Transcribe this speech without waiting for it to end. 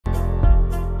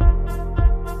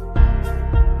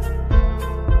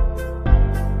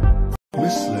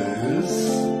Miss Liz,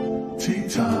 tea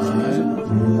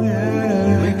time,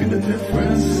 yeah. Making a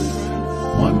difference,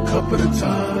 one cup at a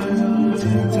time.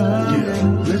 Tea time. Yeah,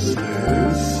 Miss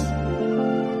Liz,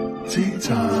 tea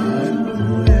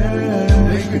time, yeah.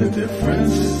 Making a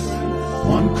difference,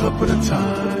 one cup at a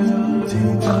time.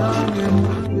 Tea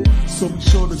time. So be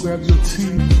sure to grab your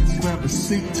tea, grab a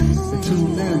seat, and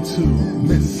tune in to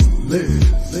Miss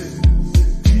Liz.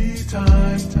 Tea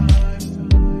time,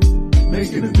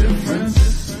 making a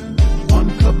difference,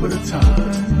 one cup at a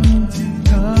time. Tea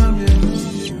time, yeah.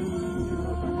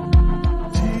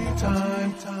 Tea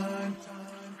time, time.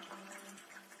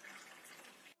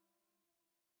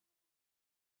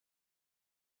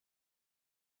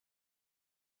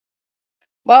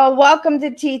 Well, welcome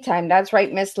to Tea Time. That's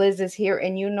right, Miss Liz is here,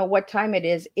 and you know what time it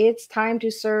is. It's time to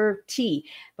serve tea,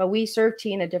 but we serve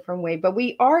tea in a different way. But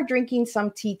we are drinking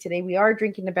some tea today. We are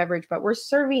drinking the beverage, but we're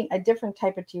serving a different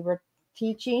type of tea. We're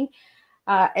teaching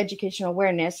educational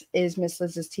awareness is Miss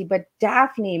Liz's tea, but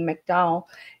Daphne McDonagh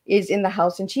is in the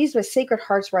house, and she's with Sacred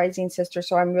Heart's Rising Sister.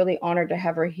 So I'm really honored to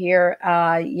have her here.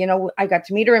 You know, I got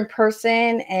to meet her in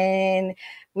person, and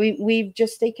we've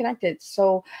just stayed connected.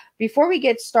 So before we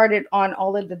get started on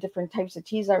all of the different types of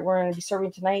teas that we're going to be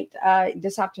serving tonight,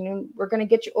 this afternoon, we're going to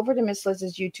get you over to Miss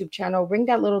Liz's YouTube channel. Ring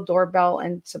that little doorbell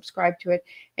and subscribe to it,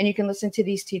 and you can listen to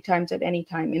these tea times at any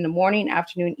time in the morning,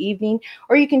 afternoon, evening,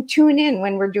 or you can tune in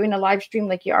when we're doing a live stream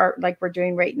like we're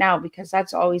doing right now, because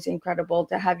that's always incredible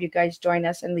to have you guys join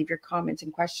us and leave your comments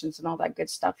and questions and all that good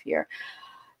stuff here.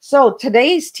 So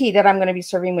today's tea that I'm going to be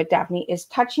serving with Daphne is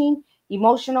Touching,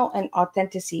 Emotional, and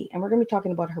Authenticity. And we're going to be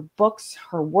talking about her books,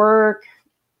 her work,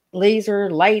 laser,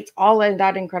 lights, all of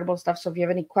that incredible stuff. So if you have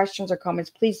any questions or comments,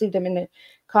 please leave them in the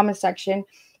comment section,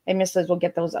 and Miss Liz will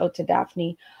get those out to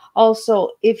Daphne.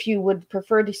 Also, if you would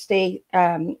prefer to stay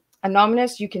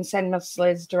anonymous, you can send Miss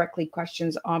Liz directly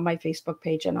questions on my Facebook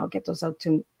page, and I'll get those out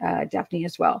to Daphne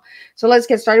as well. So let's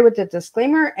get started with the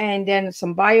disclaimer and then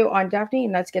some bio on Daphne,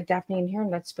 and let's get Daphne in here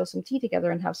and let's spill some tea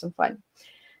together and have some fun.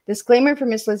 Disclaimer for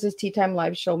Miss Liz's Tea Time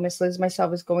live show. Miss Liz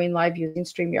myself is going live using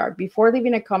StreamYard. Before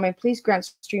leaving a comment, please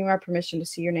grant StreamYard permission to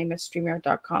see your name at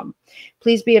StreamYard.com.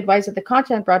 Please be advised that the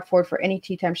content brought forward for any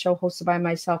Tea Time show hosted by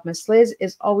myself, Miss Liz,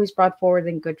 is always brought forward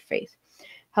in good faith.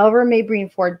 However, it may bring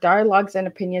forth dialogues and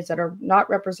opinions that are not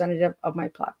representative of my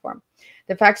platform.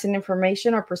 The facts and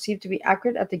information are perceived to be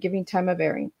accurate at the given time of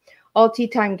airing. All Tea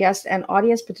Time guests and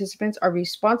audience participants are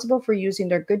responsible for using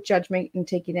their good judgment in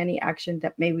taking any action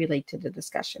that may relate to the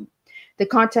discussion. The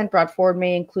content brought forward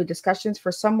may include discussions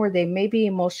for some where they may be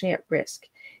emotionally at risk.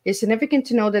 It is significant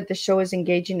to know that the show is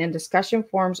engaging in discussion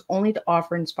forums only to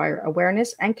offer inspire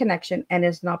awareness and connection, and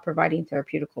is not providing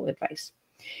therapeutical advice.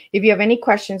 If you have any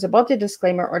questions about the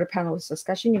disclaimer or the panelist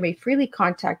discussion, you may freely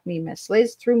contact me, Miss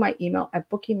Liz, through my email at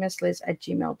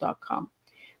bookingmissliz@gmail.com.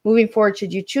 Moving forward,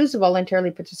 should you choose to voluntarily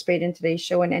participate in today's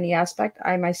show in any aspect,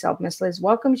 I myself, Miss Liz,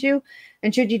 welcomes you.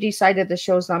 And should you decide that the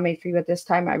show is not made for you at this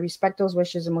time, I respect those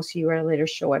wishes, and we'll see you at a later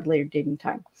show at a later date and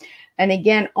time. And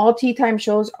again, all Tea Time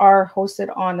shows are hosted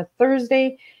on a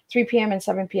Thursday, 3 p.m. and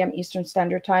 7 p.m. Eastern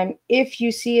Standard Time. If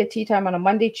you see a Tea Time on a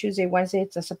Monday, Tuesday, Wednesday,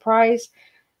 it's a surprise,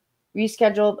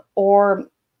 rescheduled, or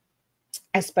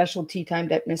a special tea time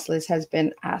that Miss Liz has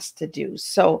been asked to do.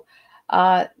 So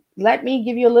let me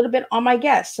give you a little bit on my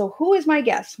guest. So who is my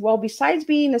guest? Well, besides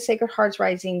being the Sacred Heart's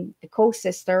Rising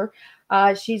co-sister,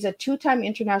 she's a two-time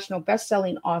international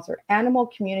best-selling author, animal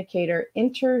communicator,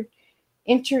 integrative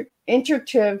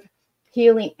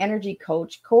healing energy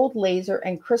coach, cold laser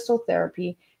and crystal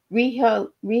therapy,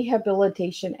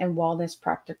 rehabilitation, and wellness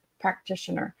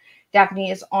practitioner.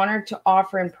 Daphne is honored to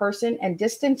offer in-person and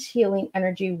distance healing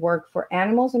energy work for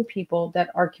animals and people that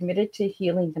are committed to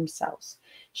healing themselves.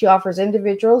 She offers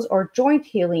individuals or joint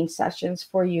healing sessions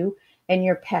for you and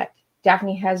your pet.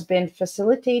 Daphne has been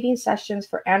facilitating sessions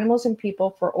for animals and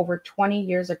people for over 20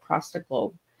 years across the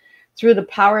globe. Through the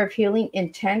power of healing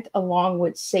intent, along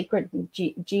with sacred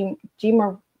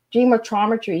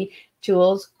geometry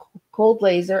tools, cold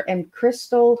laser, and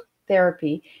crystal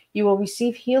therapy, you will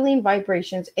receive healing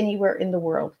vibrations anywhere in the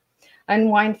world.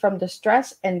 Unwind from the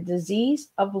stress and disease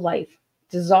of life.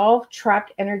 Dissolve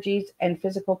trapped energies and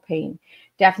physical pain.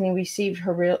 Daphne received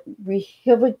her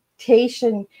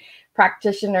Rehabilitation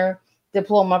Practitioner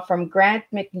diploma from Grant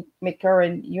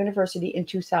McCurran University in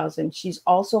 2000. She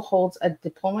also holds a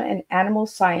diploma in animal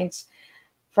science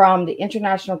from the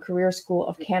International Career School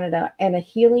of Canada and a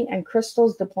healing and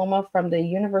crystals diploma from the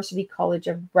University College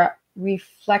of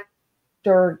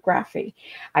McDonagh.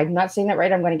 I'm not saying that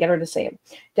right. I'm going to get her to say it.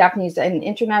 Daphne is an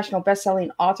international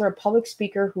best-selling author, a public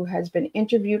speaker who has been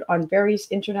interviewed on various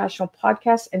international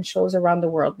podcasts and shows around the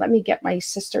world. Let me get my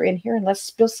sister in here and let's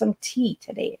spill some tea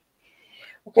today.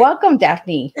 Okay. Welcome,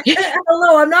 Daphne.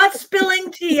 Hello. I'm not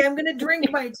spilling tea. I'm going to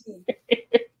drink my tea.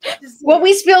 Well,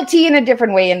 we spill tea in a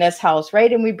different way in this house,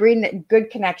 right? And we bring a good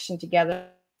connection together.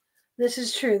 This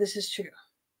is true. This is true.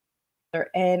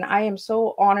 And I am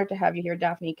so honored to have you here,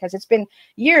 Daphne, because it's been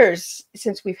years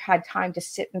since we've had time to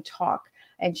sit and talk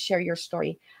and share your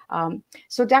story.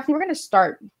 So, Daphne, we're going to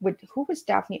start with who was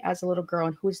Daphne as a little girl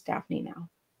and who is Daphne now?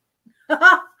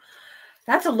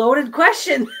 That's a loaded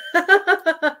question.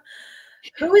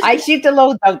 I shoot the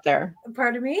loads out there.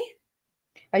 Pardon me?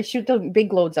 I shoot the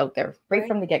big loads out there right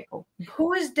from the get-go.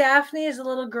 Who is Daphne as a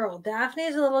little girl? Daphne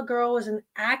as a little girl was an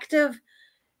active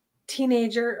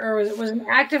teenager, or was an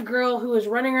active girl who was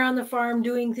running around the farm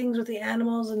doing things with the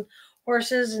animals and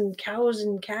horses and cows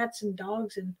and cats and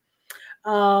dogs. And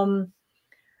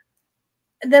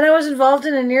then I was involved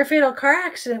in a near-fatal car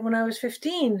accident when I was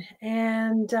 15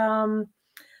 and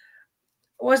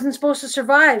wasn't supposed to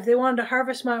survive. They wanted to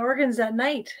harvest my organs that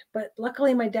night, but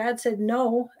luckily my dad said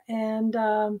no, and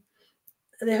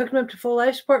they hooked me up to full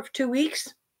life support for 2 weeks.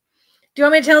 Do you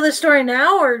want me to tell this story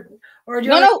now, or do you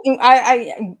no?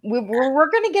 We're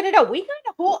going to get it out. We got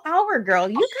a whole hour, girl.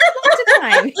 You got lots of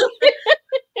time.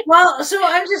 Well, so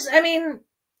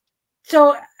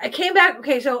so I came back.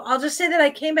 Okay, so I'll just say that I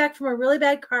came back from a really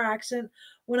bad car accident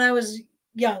when I was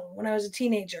young, when I was a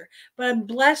teenager. But I'm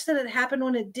blessed that it happened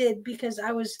when it did, because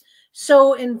I was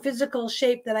so in physical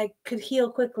shape that I could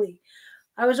heal quickly.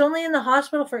 I was only in the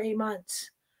hospital for 8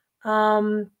 months.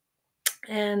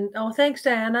 And thanks,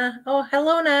 Diana. Oh,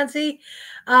 hello, Nancy.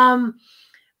 I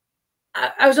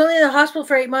was only in the hospital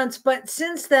for 8 months, but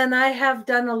since then I have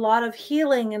done a lot of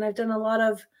healing, and I've done a lot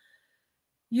of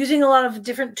using a lot of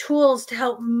different tools to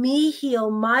help me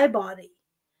heal my body.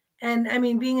 And I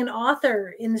mean, being an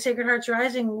author in the Sacred Hearts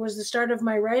Rising was the start of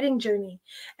my writing journey.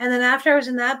 And then after I was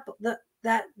in that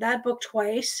book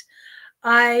twice,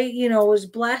 I, was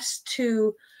blessed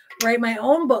to write my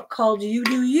own book called You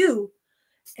Do You.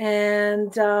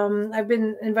 And I've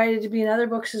been invited to be in other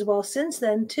books as well since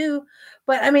then too.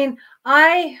 But I mean,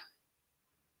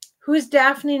 who is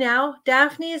Daphne now?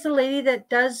 Daphne is a lady that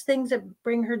does things that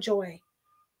bring her joy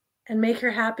and make her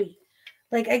happy.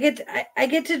 Like I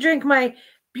get to drink my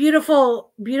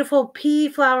beautiful, beautiful pea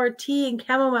flower tea and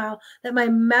chamomile that my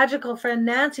magical friend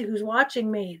Nancy, who's watching,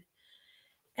 made.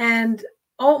 And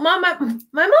Mom, my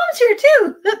mom's here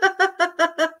too.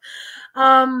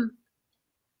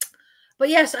 But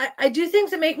yes, I do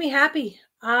things that make me happy.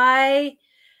 I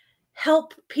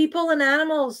help people and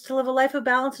animals to live a life of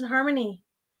balance and harmony,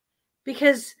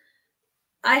 because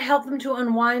I help them to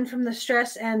unwind from the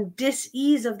stress and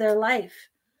dis-ease of their life.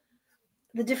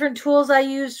 The different tools I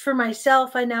used for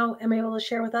myself, I now am able to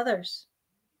share with others.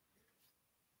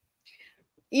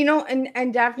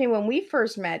 And Daphne, when we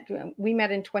first met, we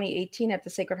met in 2018 at the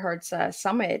Sacred Hearts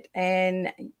Summit,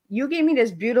 and you gave me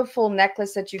this beautiful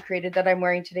necklace that you created that I'm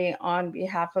wearing today on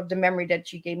behalf of the memory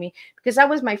that you gave me, because that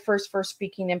was my first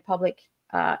speaking in public,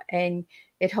 and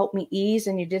it helped me ease,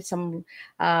 and you did some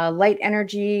light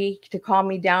energy to calm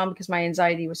me down because my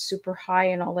anxiety was super high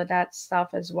and all of that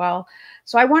stuff as well.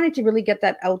 So I wanted to really get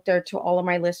that out there to all of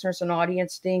my listeners and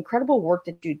audience, the incredible work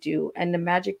that you do and the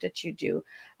magic that you do.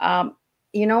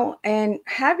 And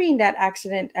having that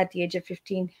accident at the age of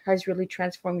 15 has really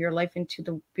transformed your life into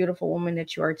the beautiful woman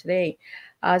that you are today.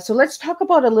 So let's talk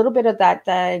about a little bit of that,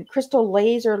 the crystal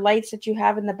laser lights that you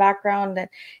have in the background that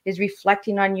is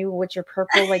reflecting on you with your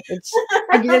purple. Like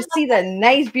I can just see the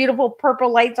nice, beautiful purple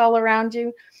lights all around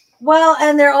you. Well,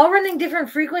 and they're all running different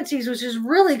frequencies, which is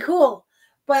really cool.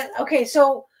 But okay,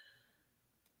 so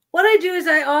what I do is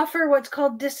I offer what's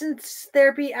called distance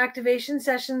therapy activation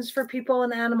sessions for people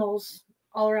and animals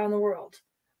all around the world.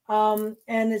 And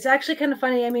it's actually kind of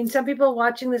funny. I mean, some people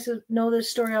watching this know this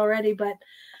story already, but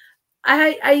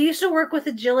I used to work with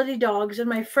agility dogs, and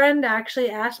my friend actually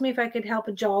asked me if I could help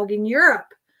a dog in Europe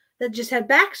that just had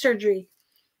back surgery.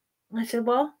 I said,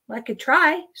 well, I could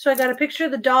try. So I got a picture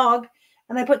of the dog,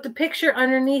 and I put the picture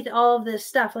underneath all of this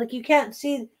stuff. Like you can't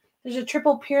see, there's a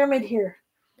triple pyramid here.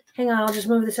 Hang on, I'll just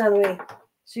move this out of the way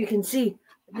so you can see.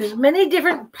 There's many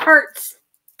different parts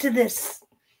to this.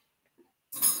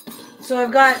 So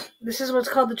I've got, this is what's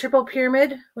called the triple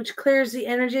pyramid, which clears the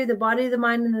energy of the body, the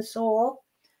mind, and the soul.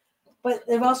 But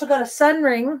they've also got a sun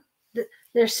ring.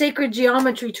 They're sacred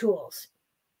geometry tools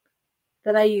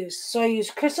that I use. So I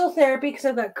use crystal therapy because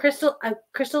I've got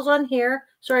crystals on here.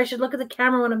 Sorry, I should look at the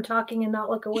camera when I'm talking and not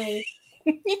look away.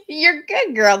 You're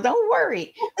good, girl. Don't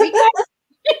worry. We got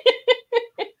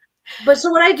But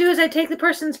so what I do is I take the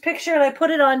person's picture and I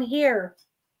put it on here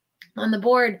on the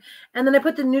board, and then I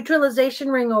put the neutralization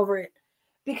ring over it,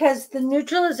 because the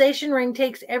neutralization ring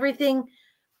takes everything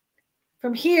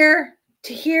from here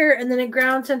to here, and then it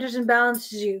ground centers and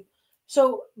balances you.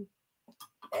 So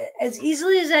as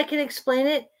easily as I can explain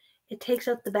it, it takes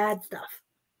out the bad stuff.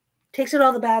 Takes out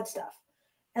all the bad stuff.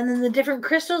 And then the different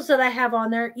crystals that I have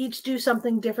on there each do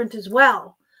something different as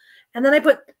well. And then I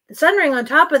put the sun ring on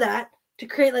top of that to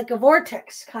create like a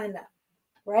vortex, kind of,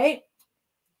 right?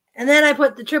 And then I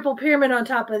put the triple pyramid on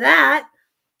top of that.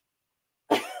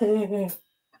 Hang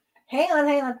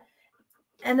on.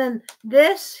 And then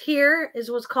this here is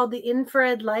what's called the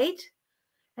infrared light.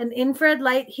 And infrared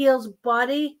light heals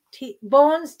body,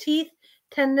 bones, teeth,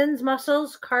 tendons,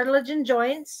 muscles, cartilage, and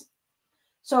joints.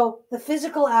 So the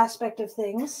physical aspect of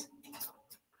things.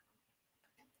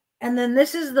 And then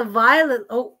this is the violet.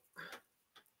 Oh,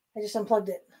 I just unplugged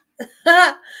it.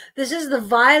 This is the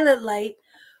violet light,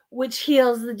 which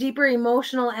heals the deeper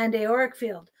emotional and auric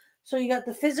field. So you got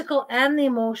the physical and the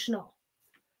emotional.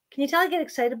 Can you tell I get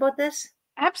excited about this?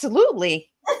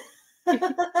 Absolutely.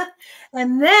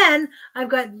 And then I've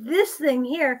got this thing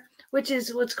here, which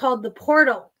is what's called the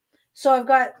portal. So I've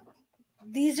got,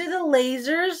 these are the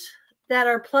lasers that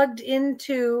are plugged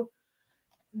into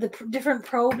the different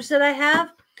probes that I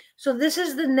have. So this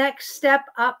is the next step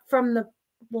up from the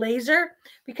laser,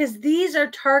 because these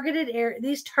are targeted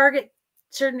these target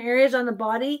certain areas on the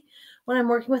body when I'm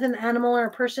working with an animal or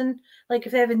a person, like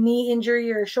if they have a knee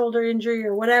injury or a shoulder injury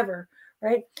or whatever,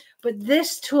 right? But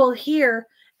this tool here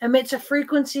emits a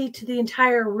frequency to the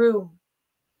entire room.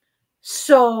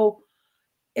 So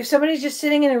if somebody's just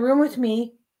sitting in a room with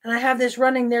me and I have this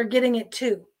running, they're getting it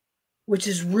too, which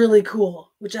is really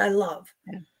cool, which I love.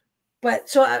 Yeah. But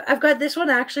so I've got this one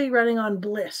actually running on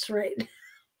bliss, right?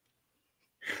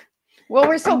 Well,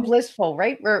 we're so blissful,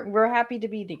 right? We're happy to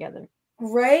be together.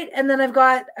 Right. And then I've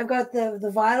got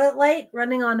the violet light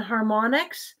running on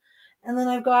harmonics. And then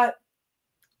I've got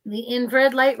the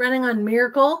infrared light running on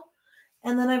miracle.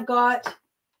 And then I've got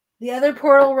the other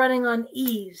portal running on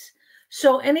ease.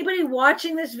 So anybody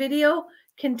watching this video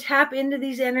can tap into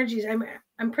these energies.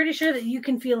 I'm pretty sure that you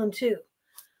can feel them too.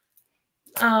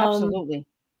 Absolutely.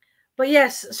 But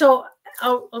yes, so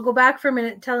I'll go back for a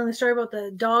minute telling the story about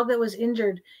the dog that was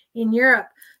injured in Europe.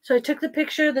 So I took the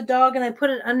picture of the dog and I put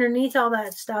it underneath all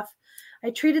that stuff. I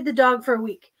treated the dog for a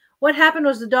week. What happened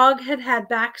was the dog had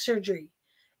back surgery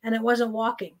and it wasn't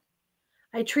walking.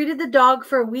 I treated the dog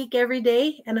for a week every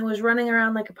day and it was running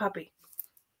around like a puppy.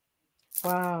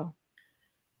 Wow.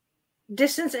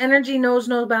 Distance energy knows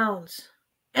no bounds.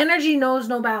 Energy knows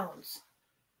no bounds.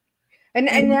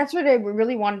 And that's what I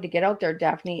really wanted to get out there,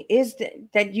 Daphne, is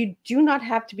that you do not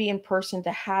have to be in person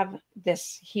to have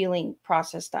this healing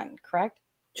process done, correct?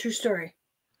 True story.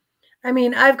 I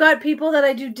mean, I've got people that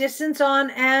I do distance on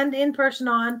and in person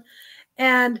on.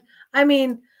 And I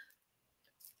mean,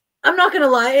 I'm not going to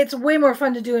lie, it's way more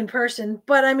fun to do in person.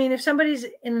 But I mean, if somebody's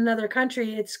in another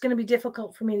country, it's going to be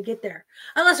difficult for me to get there.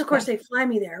 Unless, of course, they fly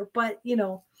me there. But, you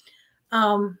know,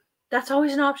 that's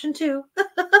always an option too.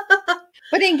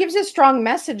 But it gives a strong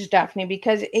message, Daphne,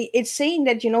 because it's saying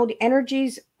that, you know, the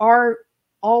energies are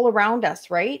all around us,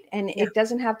 right? And it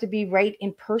doesn't have to be right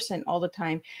in person all the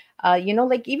time. You know,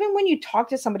 like even when you talk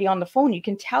to somebody on the phone, you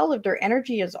can tell if their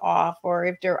energy is off or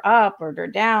if they're up or they're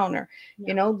down or,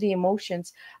 you know, the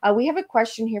emotions. We have a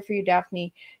question here for you,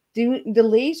 Daphne. Do the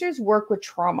lasers work with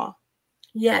trauma?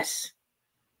 Yes.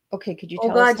 Okay, could you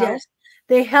tell us how? Yes.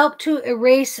 They help to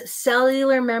erase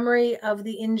cellular memory of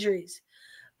the injuries,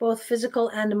 both physical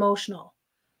and emotional.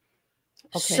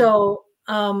 Okay. So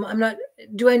I'm not,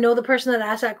 do I know the person that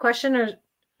asked that question or?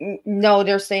 No,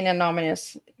 they're saying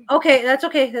anonymous. Okay. That's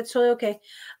okay. That's totally okay.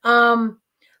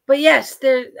 But yes,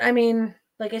 I mean,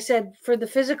 like I said, for the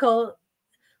physical,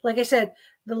 like I said,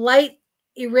 the light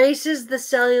erases the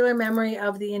cellular memory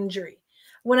of the injury.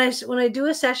 When I do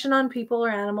a session on people or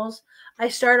animals, I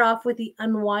start off with the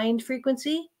unwind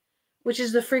frequency, which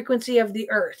is the frequency of the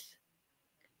earth.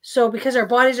 So because our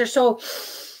bodies are so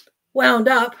wound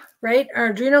up, right? Our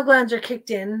adrenal glands are kicked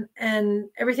in and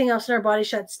everything else in our body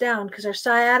shuts down because our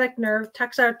sciatic nerve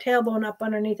tucks our tailbone up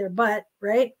underneath our butt,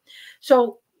 right?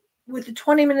 So with the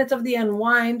 20 minutes of the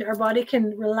unwind, our body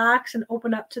can relax and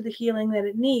open up to the healing that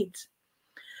it needs.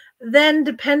 Then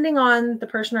depending on the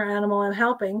person or animal I'm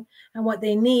helping and what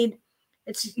they need,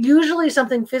 it's usually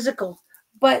something physical.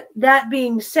 But that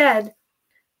being said,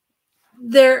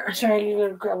 sorry, you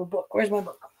gotta grab a book. Where's my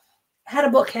book? I had a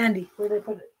book handy. Where did I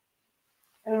put it?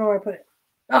 I don't know where I put it.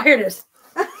 Oh, here it is.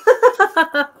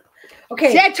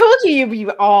 Okay. See, I told you you'd be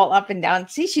all up and down.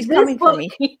 See, she's coming for me.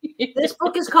 This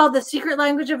book is called The Secret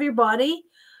Language of Your Body.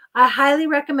 I highly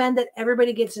recommend that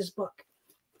everybody gets this book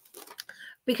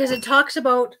because it talks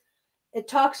about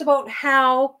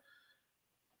how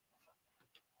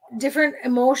different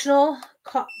emotional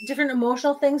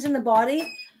things in the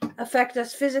body affect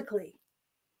us physically.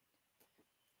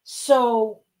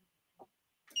 So,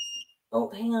 oh,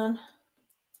 hang on.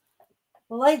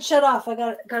 The light shut off. I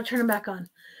got to turn them back on.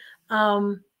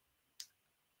 I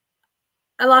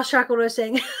lost track of what I was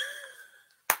saying.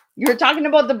 You were talking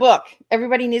about the book.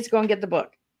 Everybody needs to go and get the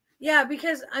book. Yeah,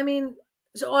 because I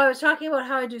was talking about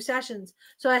how I do sessions.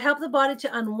 So I help the body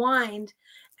to unwind.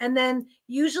 And then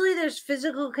usually there's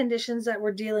physical conditions that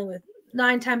we're dealing with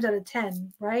 9 times out of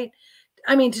 10, right?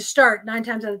 To start 9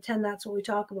 times out of 10, that's what we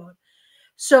talk about.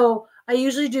 So I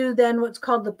usually do then what's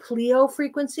called the pleo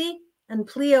frequency. And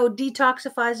pleo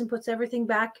detoxifies and puts everything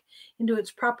back into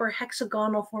its proper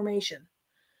hexagonal formation.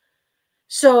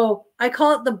 So I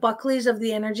call it the Buckleys of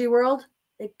the energy world.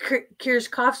 It cures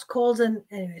coughs, colds, and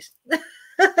anyways.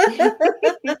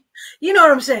 You know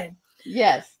what I'm saying?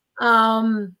 Yes.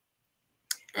 And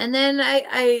then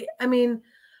I mean,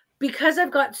 because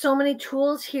I've got so many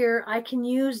tools here, I can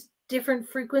use different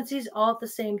frequencies all at the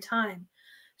same time.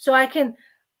 So I can,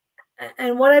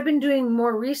 and what I've been doing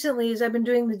more recently is I've been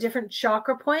doing the different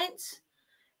chakra points,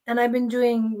 and I've been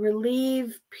doing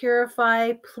relieve,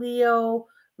 purify, pleo,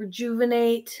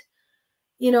 rejuvenate,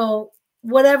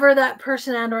 whatever that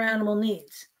person and or animal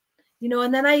needs,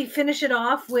 and then I finish it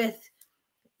off with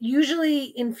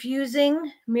usually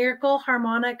infusing miracle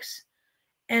harmonics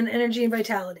and energy and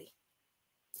vitality,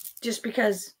 just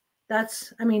because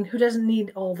that's, who doesn't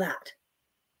need all that?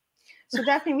 So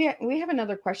Daphne, we have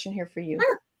another question here for you.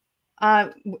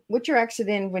 With your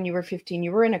accident when you were 15,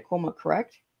 you were in a coma,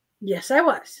 correct? Yes, I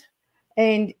was.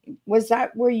 And was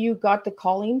that where you got the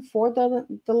calling for the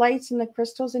lights and the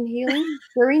crystals and healing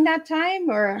during that time?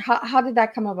 Or how did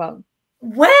that come about?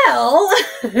 Well,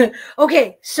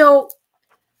 okay. So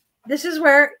this is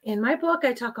where in my book,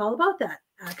 I talk all about that,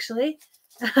 actually.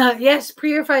 Yes,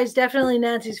 purify is definitely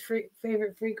Nancy's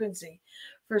favorite frequency.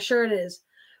 For sure it is.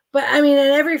 But and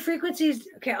every frequency is,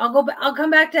 okay, I'll come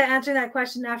back to answering that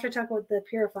question after I talk about the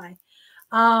purify.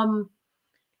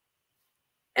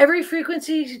 Every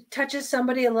frequency touches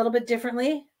somebody a little bit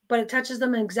differently, but it touches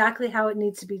them exactly how it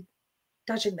needs to be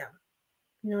touching them.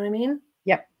 You know what I mean?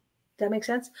 Yep. Does that make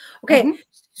sense? Okay. Mm-hmm.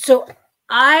 So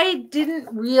I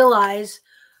didn't realize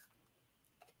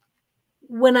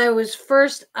when I was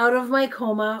first out of my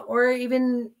coma, or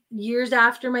even years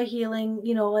after my healing,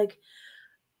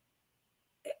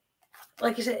 like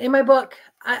I said in my book,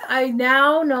 I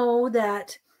now know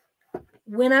that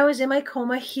when I was in my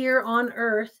coma here on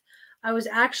Earth, I was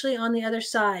actually on the other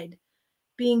side,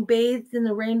 being bathed in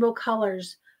the rainbow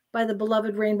colors by the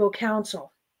beloved Rainbow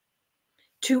Council,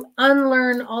 to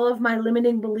unlearn all of my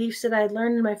limiting beliefs that I had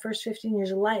learned in my first 15 years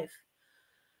of life.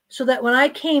 So that when I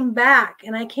came back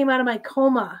and I came out of my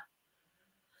coma,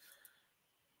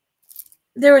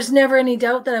 there was never any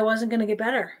doubt that I wasn't going to get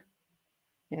better.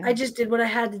 Yeah. I just did what I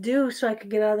had to do so I could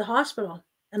get out of the hospital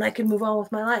and I could move on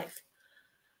with my life.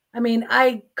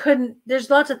 There's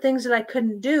lots of things that I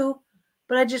couldn't do,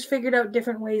 but I just figured out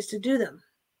different ways to do them.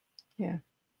 Yeah.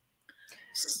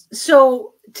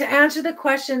 So to answer the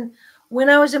question, when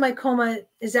I was in my coma,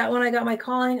 is that when I got my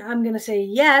calling? I'm going to say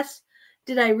yes.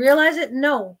 Did I realize it?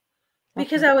 No,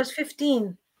 because I was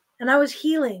 15 and I was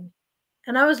healing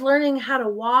and I was learning how to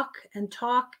walk and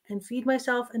talk and feed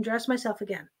myself and dress myself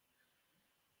again.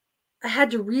 I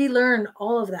had to relearn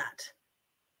all of that.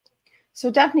 So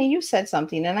Daphne, you said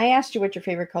something, and I asked you what your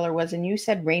favorite color was, and you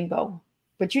said rainbow.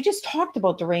 But you just talked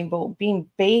about the rainbow, being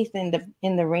bathed in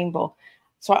the rainbow.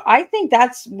 So I think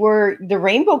that's where the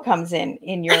rainbow comes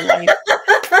in your life.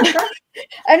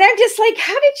 And I'm just like,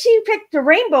 how did she pick the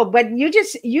rainbow? But you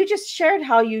just shared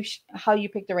how you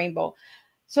picked the rainbow.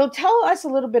 So tell us a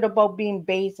little bit about being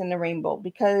bathed in the rainbow,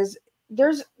 because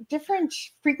there's different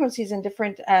frequencies and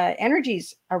different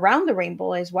energies around the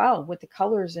rainbow as well, with the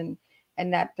colors and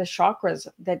that the chakras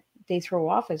that they throw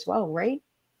off as well, right?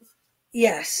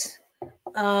 Yes.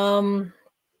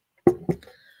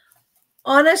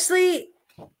 Honestly,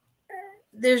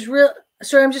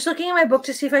 sorry, I'm just looking at my book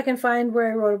to see if I can find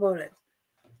where I wrote about it,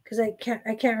 because I can't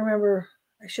remember.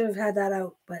 I should have had that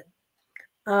out, but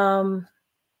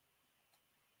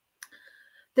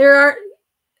there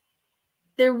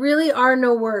really are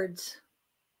no words.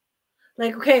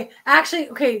 Like, okay,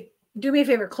 do me a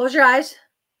favor, close your eyes.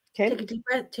 Okay. Take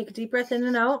a deep breath in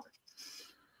and out.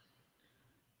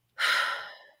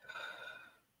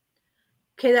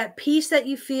 Okay, that peace that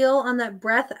you feel on that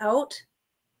breath out,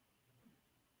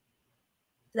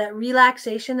 that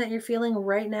relaxation that you're feeling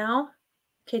right now.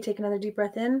 Okay, take another deep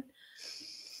breath in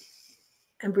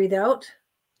and breathe out.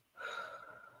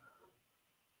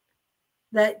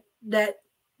 That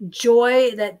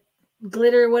joy, that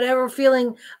glitter, whatever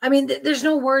feeling. I mean, there's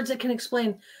no words that can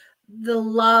explain the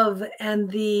love and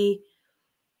it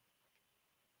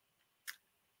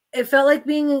felt like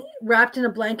being wrapped in a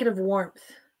blanket of warmth.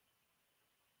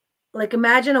 Like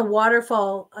imagine a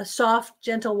waterfall, a soft,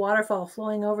 gentle waterfall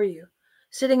flowing over you,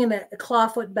 sitting in a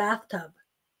clawfoot bathtub.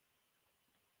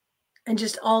 And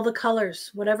just all the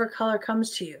colors, whatever color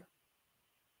comes to you.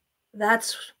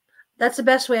 That's the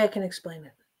best way I can explain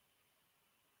it.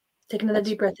 Take another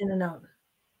deep breath in and out.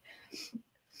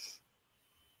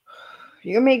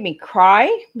 You're gonna make me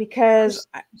cry because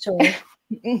Sorry.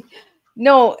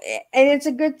 no, and it's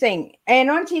a good thing. And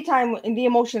on Tea Time, the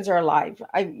emotions are alive.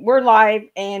 We're live,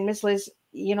 and Miss Liz,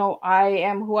 you know, I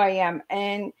am who I am.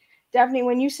 And Daphne,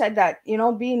 when you said that, you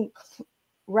know, being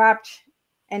wrapped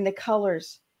in the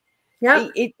colors, yeah,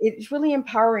 it's really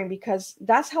empowering because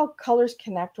that's how colors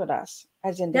connect with us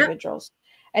as individuals.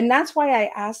 And that's why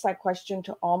I asked that question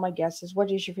to all my guests is,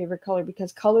 what is your favorite color?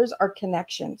 Because colors are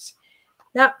connections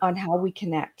on how we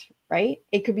connect, right?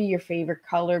 It could be your favorite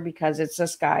color because it's the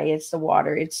sky, it's the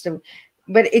water,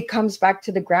 but it comes back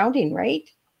to the grounding, right?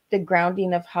 The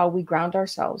grounding of how we ground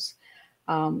ourselves.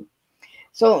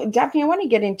 So Daphne, I want to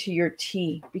get into your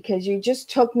tea because you just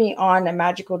took me on a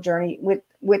magical journey with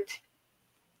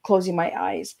closing my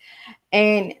eyes.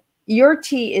 And your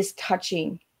tea is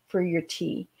touching for your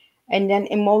tea. And then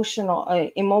emotional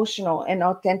and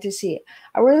authenticity.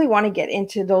 I really want to get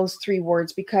into those 3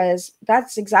 words because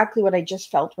that's exactly what I just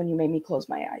felt when you made me close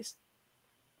my eyes.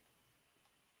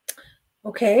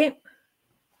 Okay.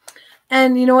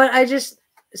 And you know what? I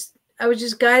was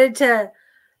just guided to,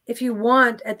 if you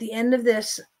want, at the end of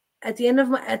this, at the end of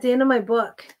my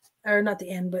book, or not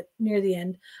the end, but near the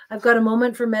end, I've got a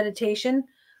moment for meditation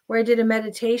where I did a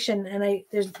meditation, and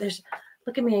there's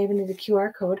look at me, I even need a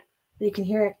QR code so you can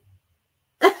hear it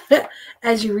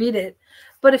as you read it.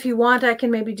 But if you want, I can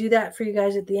maybe do that for you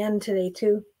guys at the end today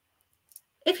too,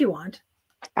 if you want.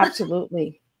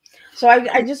 Absolutely. So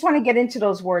I just want to get into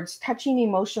those words, touching,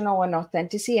 emotional, and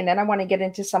authenticity. And then I want to get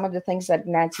into some of the things that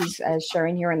Nancy's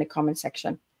sharing here in the comment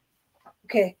section.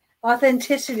 Okay.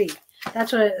 Authenticity.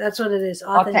 That's what it is.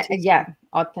 Authenticity.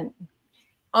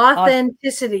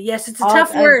 Authenticity. Yes, it's a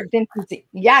tough word.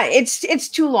 Yeah, it's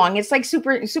too long. It's like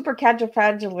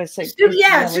supercalifragilistic.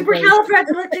 Yeah,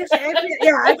 supercalifragilistic.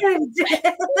 Yeah, I can't even do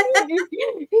it.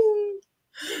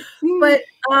 But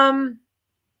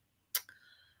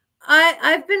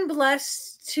I've been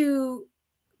blessed to,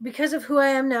 because of who I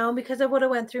am now, because of what I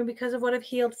went through, because of what I've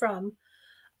healed from,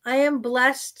 I am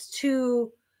blessed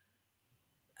to,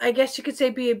 I guess you could say,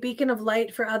 be a beacon of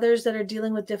light for others that are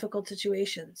dealing with difficult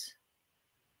situations.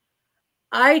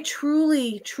 I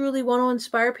truly, truly want to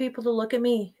inspire people to look at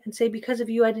me and say, because of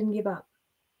you, I didn't give up.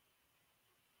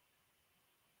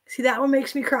 See, that one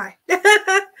makes me cry.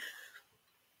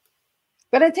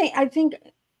 But I think,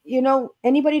 you know,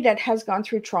 anybody that has gone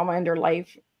through trauma in their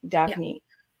life, Daphne,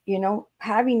 you know,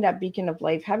 having that beacon of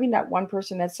life, having that one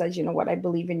person that says, you know what, I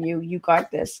believe in you, you got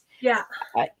this. Yeah.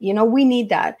 You know, we need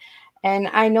that. And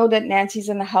I know that Nancy's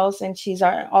in the house, and she's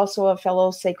also a fellow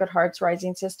Sacred Hearts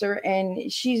Rising sister.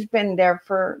 And she's been there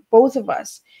for both of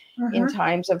us in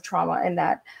times of trauma. And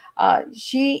that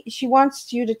she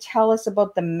wants you to tell us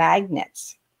about the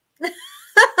magnets.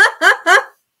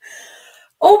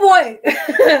 Oh boy,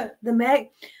 the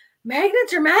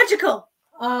magnets are magical.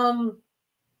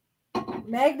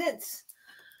 Magnets.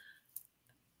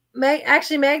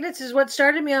 Actually, magnets is what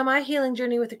started me on my healing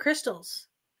journey with the crystals.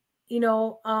 You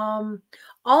know,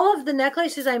 all of the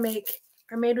necklaces I make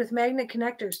are made with magnet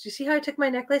connectors. Do you see how I took my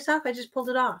necklace off? I just pulled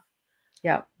it off.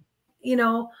 Yeah. You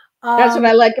know, that's what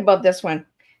I like about this one.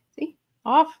 See,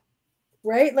 off.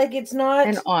 Right? Like it's not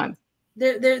and on.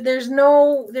 There's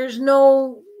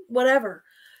no whatever.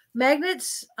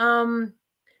 Magnets,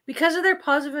 because of their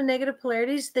positive and negative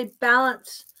polarities, they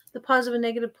balance the positive and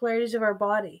negative polarities of our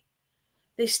body.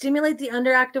 They stimulate the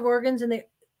underactive organs and they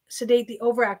sedate the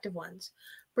overactive ones,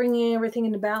 bringing everything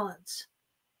into balance.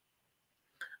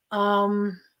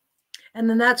 And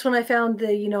then that's when I found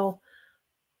the, you know,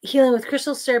 healing with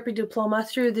crystals therapy diploma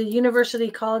through the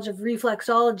University College of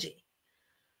Reflexology.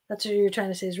 That's what you're trying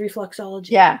to say, is reflexology.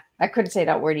 Yeah, I couldn't say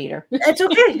that word either. It's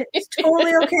okay. It's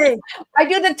totally okay. I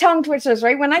do the tongue twisters,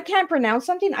 right? When I can't pronounce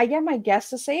something, I get my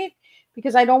guests to say it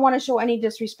because I don't want to show any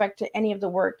disrespect to any of the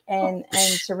work and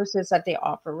services that they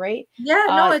offer, right? Yeah,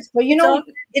 no, but you know,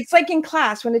 it's like in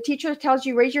class when the teacher tells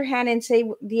you raise your hand and say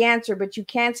the answer, but you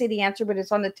can't say the answer, but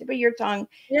it's on the tip of your tongue,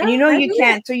 and you know you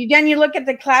can't. So then you look at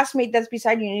the classmate that's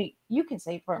beside you, and you can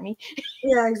say it for me.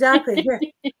 Yeah, exactly.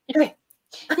 Here.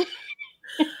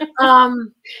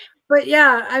 But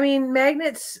yeah, I mean,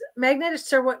 magnets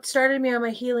are what started me on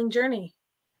my healing journey.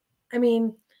 I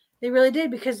mean, they really did,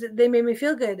 because they made me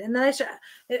feel good. And then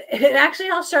it actually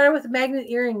all started with magnet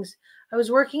earrings. I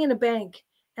was working in a bank,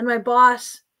 and my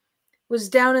boss was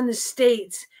down in the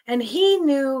States, and he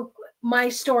knew my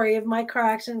story of my car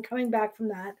accident, coming back from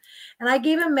that. And I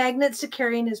gave him magnets to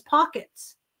carry in his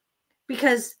pockets,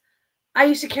 because I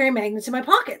used to carry magnets in my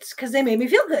pockets because they made me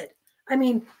feel good. I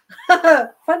mean,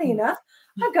 funny enough,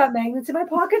 I've got magnets in my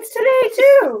pockets today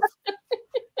too.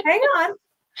 Hang on.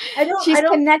 She's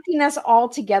connecting us all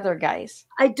together, guys.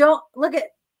 I don't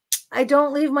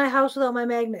leave my house without my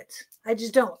magnets. I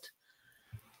just don't.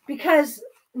 Because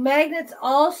magnets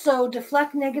also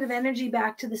deflect negative energy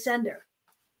back to the sender.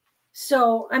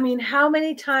 So, I mean, how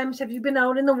many times have you been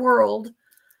out in the world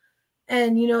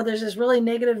and, you know, there's this really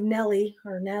negative Nelly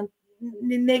or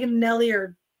negative Nelly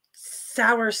or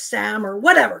sour Sam or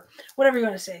whatever you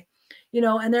want to say, you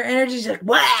know, and their energy's like,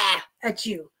 wah, at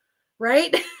you,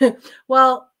 right?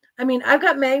 Well, I mean, I've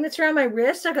got magnets around my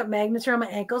wrists. I've got magnets around my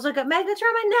ankles. I've got magnets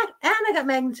around my neck, and I got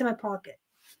magnets in my pocket.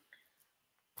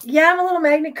 Yeah, I'm a little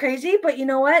magnet crazy, but you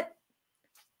know what?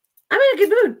 I'm in a good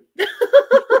mood.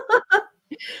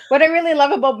 What I really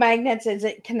love about magnets is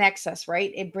it connects us,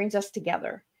 right? It brings us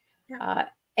together. Yeah.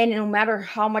 And no matter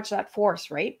how much that force,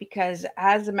 right? Because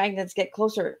as the magnets get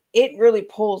closer, it really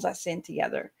pulls us in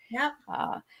together. Yeah.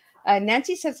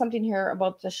 Nancy said something here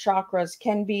about the chakras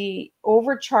can be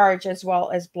overcharged as well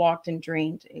as blocked and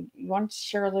drained. You want to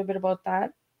share a little bit about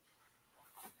that?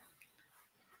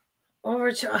 I'm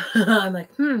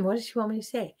like, what does she want me to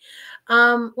say?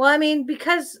 Well, I mean,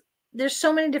 because there's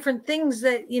so many different things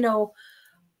that, you know,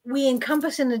 we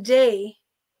encompass in a day.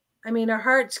 I mean, our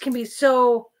hearts can be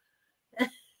so,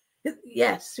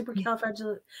 yes,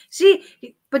 supercalifragilistic. See,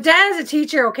 but Diana's a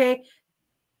teacher, okay?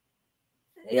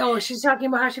 Oh, she's talking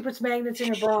about how she puts magnets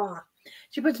in her bra.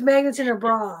 She puts magnets in her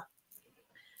bra.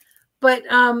 But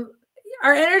our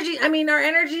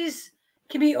energies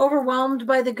can be overwhelmed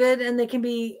by the good, and they can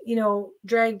be, you know,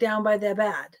 dragged down by the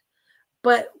bad.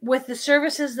 But with the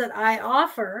services that I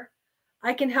offer,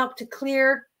 I can help to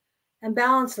clear and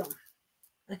balance them.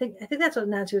 I think that's what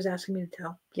Nancy was asking me to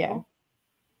tell. Yeah.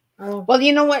 Well,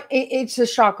 you know what? It's the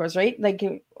chakras, right? Like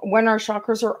when our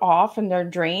chakras are off and they're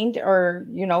drained, or,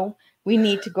 you know, we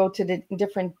need to go to the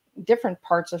different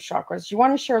parts of chakras. Do you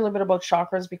want to share a little bit about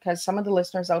chakras? Because some of the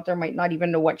listeners out there might not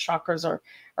even know what chakras are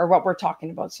or what we're talking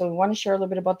about. So we want to share a little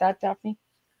bit about that, Daphne?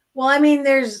 Well, I mean,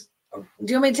 do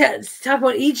you want me to talk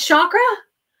about each chakra?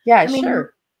 Yeah,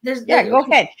 sure. Go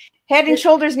ahead. Head and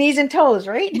shoulders, knees and toes,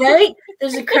 right? Right.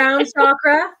 There's a crown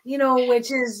chakra, you know,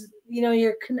 which is, you know,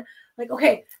 you're like,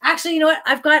 okay, actually, you know what?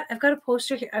 I've got a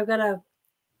poster here. I've got a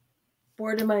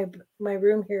board in my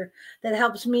room here that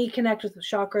helps me connect with the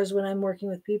chakras when I'm working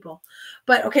with people.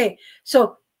 But okay,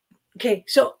 so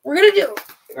we're gonna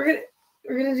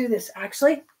do this.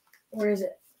 Actually, where is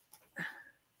it?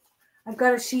 I've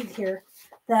got a sheet here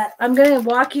that I'm gonna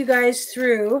walk you guys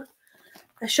through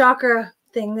a chakra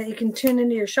thing that you can tune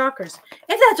into your chakras,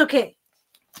 if that's okay.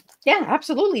 Yeah,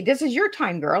 absolutely. This is your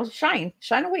time, girl. Shine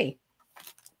away.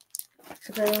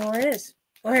 Except I don't know where it is.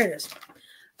 Oh, here it is.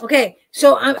 Okay,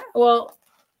 so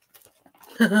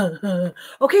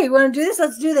okay, you want to do this?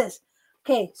 Let's do this.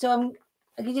 Okay, so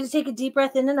I need you to take a deep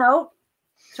breath in and out.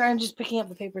 Sorry, I'm just picking up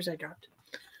the papers I dropped.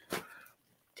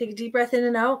 Take a deep breath in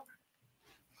and out.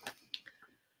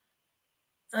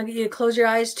 I'll get you to close your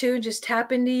eyes too and just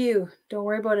tap into you. Don't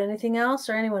worry about anything else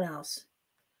or anyone else.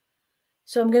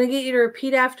 So I'm going to get you to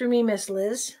repeat after me, Miss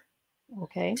Liz.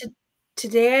 Okay.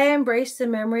 Today I embrace the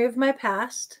memory of my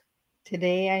past.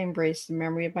 Today I embrace the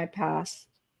memory of my past.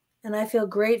 And I feel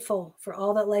grateful for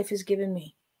all that life has given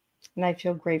me. And I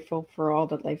feel grateful for all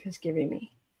that life has given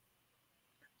me.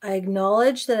 I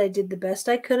acknowledge that I did the best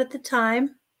I could at the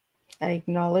time. I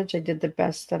acknowledge I did the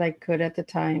best that I could at the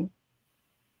time.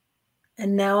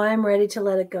 And now I'm ready to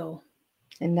let it go.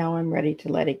 And now I'm ready to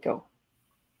let it go.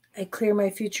 I clear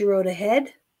my future road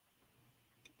ahead.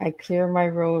 I clear my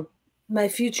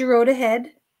future road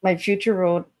ahead. My future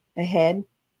road ahead.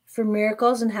 For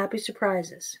miracles and happy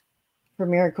surprises. For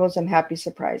miracles and happy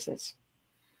surprises.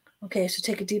 Okay, so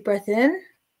take a deep breath in.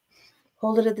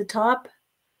 Hold it at the top.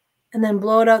 And then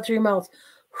blow it out through your mouth.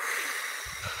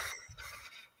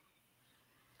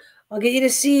 I'll get you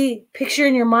to picture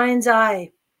in your mind's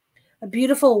eye a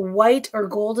beautiful white or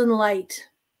golden light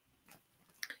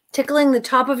tickling the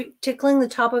top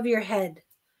of your head.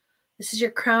 This is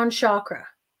your crown chakra.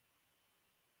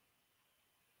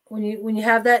 When you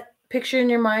have that picture in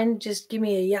your mind, just give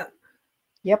me a yep.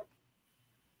 Yep.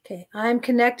 Okay, I'm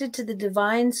connected to the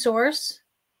divine source.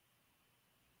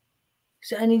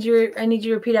 So I need you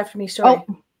to repeat after me. Sorry.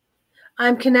 Oh.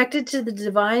 I'm connected to the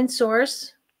divine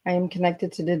source. I am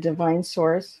connected to the divine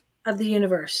source of the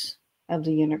universe. Of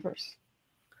the universe.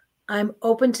 I'm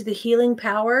open to the healing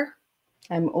power.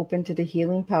 I'm open to the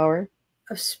healing power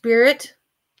of spirit.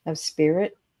 Of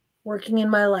spirit. Working in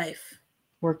my life.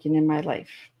 Working in my life.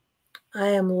 I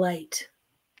am light.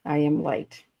 I am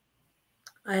light.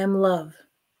 I am love.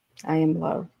 I am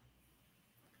love.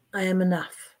 I am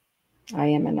enough. I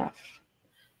am enough.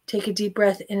 Take a deep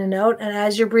breath in and out. And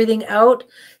as you're breathing out,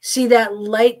 see that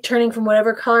light turning from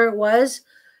whatever color it was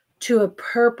to a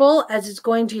purple as it's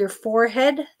going to your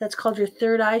forehead. That's called your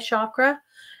third eye chakra.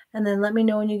 And then let me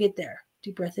know when you get there.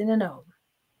 Deep breath in and out.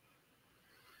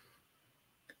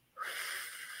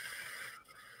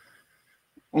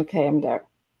 Okay, I'm there.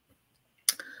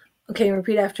 Okay,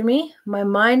 repeat after me. My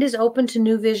mind is open to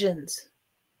new visions.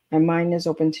 My mind is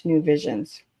open to new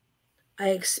visions. I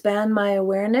expand my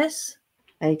awareness.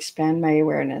 I expand my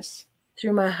awareness.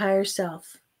 Through my higher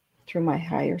self. Through my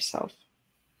higher self.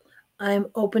 I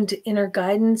am open to inner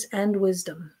guidance and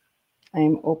wisdom. I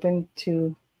am open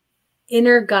to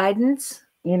inner guidance.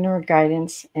 Inner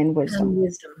guidance and wisdom. And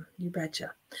wisdom. You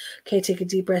betcha. Okay, take a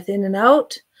deep breath in and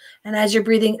out. And as you're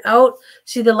breathing out,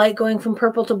 see the light going from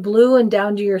purple to blue and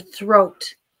down to your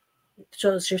throat.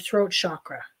 So it's your throat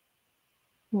chakra.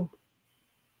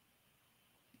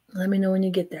 Let me know when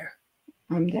you get there.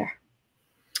 I'm there.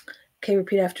 Okay,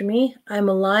 repeat after me. I'm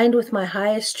aligned with my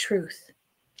highest truth.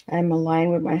 I'm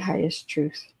aligned with my highest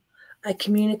truth. I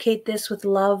communicate this with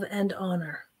love and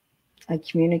honor. I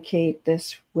communicate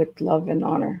this with love and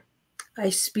honor. I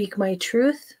speak my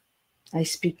truth. I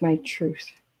speak my truth.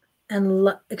 And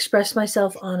express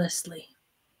myself honestly.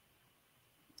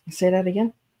 Say that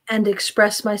again. And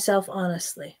express myself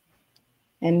honestly.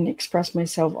 And express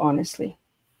myself honestly.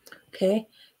 Okay.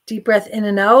 Deep breath in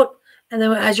and out. And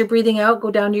then as you're breathing out,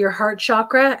 go down to your heart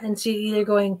chakra and see either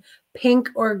going pink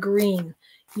or green.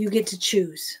 You get to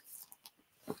choose.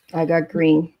 I got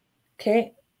green.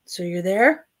 Okay. So you're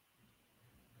there.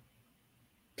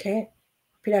 Okay.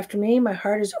 Repeat after me. My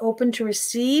heart is open to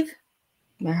receive.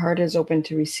 My heart is open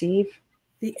to receive.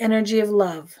 The energy of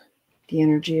love. The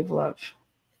energy of love.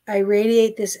 I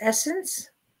radiate this essence.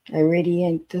 I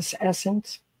radiate this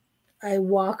essence. I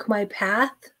walk my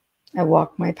path. I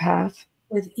walk my path.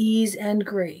 With ease and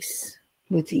grace.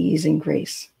 With ease and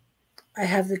grace. I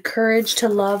have the courage to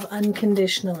love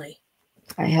unconditionally.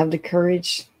 I have the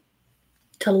courage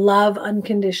to love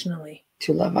unconditionally.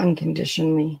 To love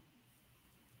unconditionally.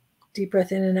 Deep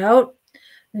breath in and out.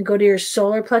 And go to your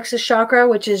solar plexus chakra,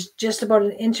 which is just about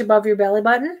an inch above your belly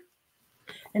button.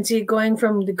 And see it going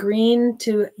from the green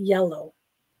to yellow.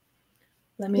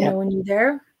 Let me know when you're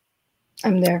there.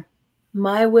 I'm there.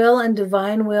 My will and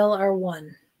divine will are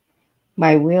one.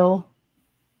 My will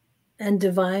and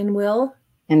divine will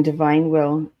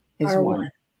is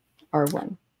one. Are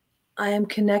one. I am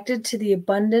connected to the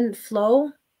abundant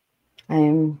flow. I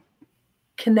am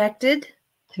connected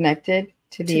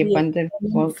to the abundant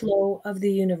flow of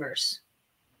the universe.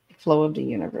 Flow of the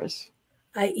universe.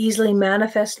 I easily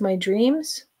manifest my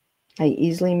dreams. I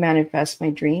easily manifest my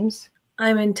dreams.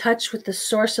 I'm in touch with the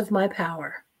source of my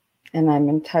power. And I'm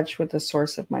in touch with the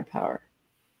source of my power.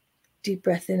 Deep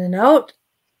breath in and out.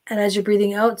 And as you're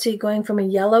breathing out, see going from a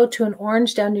yellow to an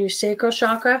orange down to your sacral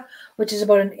chakra, which is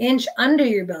about an inch under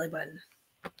your belly button.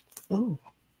 Oh.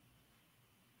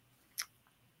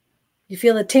 You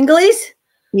feel the tinglies?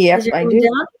 Yes, I do.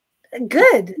 Down?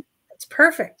 Good. That's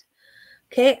perfect.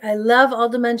 Okay. I love all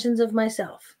dimensions of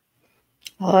myself.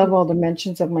 I love all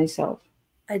dimensions of myself.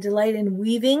 I delight in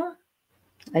weaving.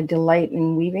 I delight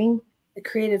in weaving. The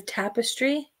creative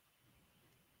tapestry.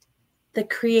 The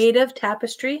creative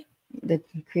tapestry. The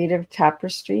creative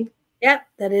tapestry. Yep,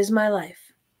 that is my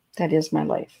life. That is my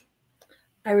life.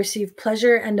 I receive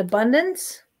pleasure and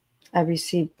abundance. I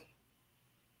receive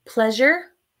pleasure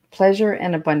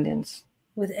and abundance.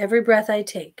 With every breath I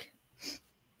take.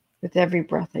 With every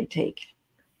breath I take.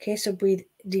 Okay, so breathe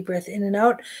deep breath in and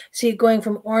out. See it going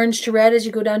from orange to red as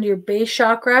you go down to your base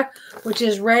chakra, which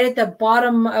is right at the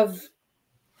bottom of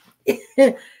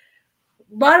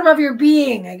your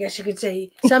being, I guess you could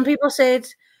say. Some people say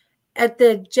it's at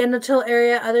the genital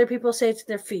area. Other people say it's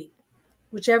their feet.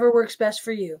 Whichever works best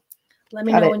for you. Let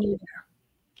me know when you're there.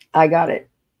 I got it.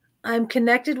 I'm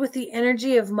connected with the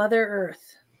energy of Mother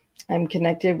Earth. I'm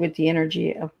connected with the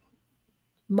energy of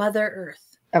Mother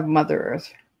Earth. Mother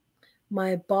Earth.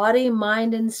 My body,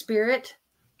 mind, and spirit.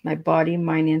 My body,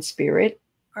 mind, and spirit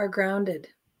are grounded.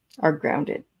 Are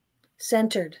grounded.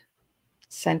 Centered.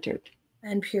 Centered.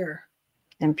 And pure.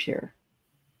 And pure.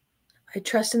 I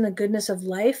trust in the goodness of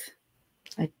life.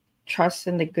 I trust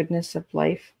in the goodness of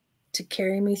life. To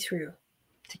carry me through.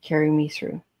 To carry me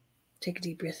through. Take a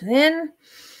deep breath in.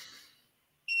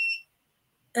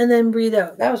 And then breathe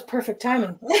out. That was perfect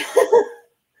timing.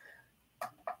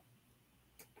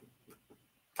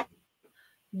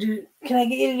 Can I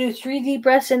get you to do 3 deep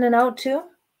breaths in and out too?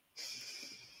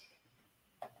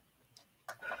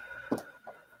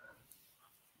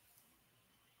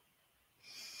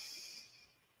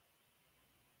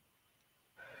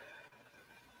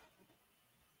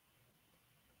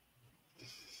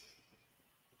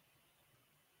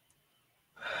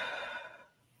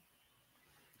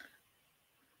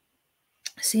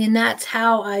 See, and that's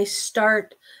how I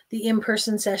start the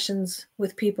in-person sessions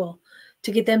with people,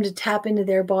 to get them to tap into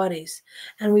their bodies.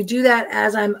 And we do that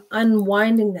as I'm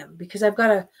unwinding them, because I've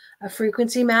got a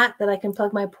frequency mat that I can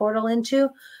plug my portal into.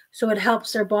 So it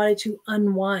helps their body to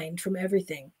unwind from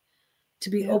everything, to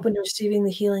be open to receiving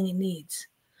the healing it needs.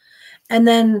 And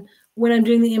then when I'm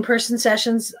doing the in-person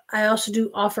sessions, I also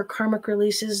do offer karmic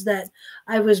releases that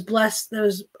I was blessed.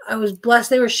 I was blessed.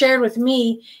 They were shared with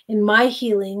me in my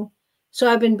healing. So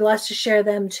I've been blessed to share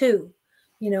them too,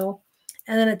 you know.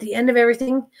 And then at the end of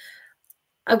everything,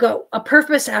 I've got a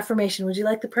purpose affirmation. Would you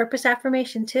like the purpose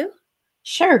affirmation too?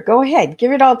 Sure, go ahead.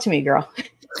 Give it all to me, girl.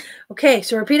 Okay,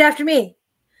 so repeat after me.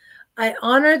 I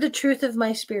honor the truth of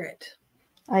my spirit.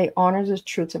 I honor the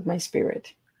truth of my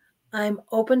spirit. I'm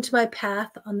open to my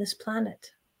path on this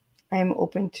planet. I am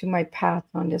open to my path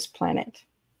on this planet.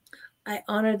 I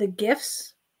honor the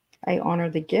gifts. I honor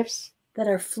the gifts that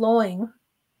are flowing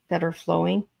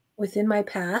within my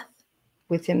path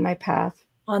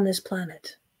on this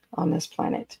planet.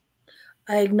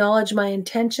 I acknowledge my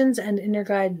intentions and inner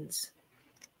guidance.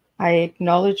 I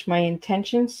acknowledge my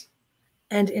intentions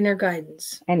and inner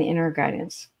guidance.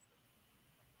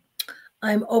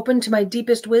 I'm open to my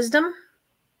deepest wisdom.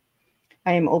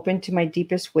 I am open to my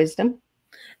deepest wisdom.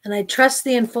 And I trust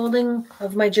the unfolding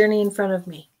of my journey in front of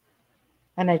me.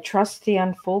 Of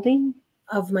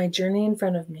my journey in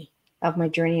front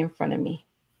of me.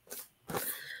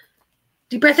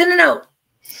 Deep breath in and out.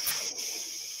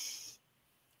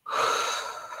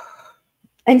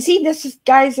 And see, this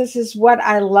is what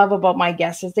I love about my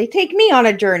guests, is they take me on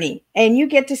a journey, and you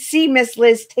get to see Miss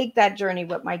Liz take that journey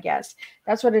with my guests.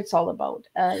 That's what it's all about.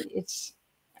 It's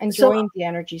enjoying the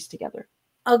energies together.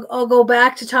 I'll go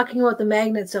back to talking about the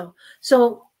magnets.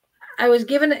 So I was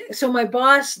given, so my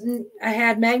boss, I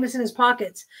had magnets in his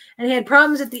pockets, and he had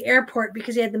problems at the airport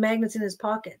because he had the magnets in his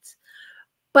pockets.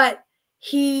 But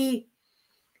he,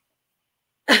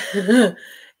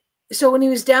 so when he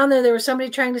was down there was somebody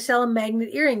trying to sell him magnet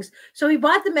earrings. So he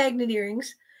bought the magnet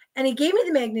earrings, and he gave me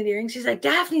the magnet earrings. He's like,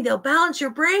 Daphne, they'll balance your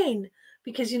brain,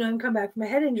 because, I'm come back from a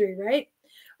head injury, right?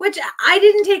 Which I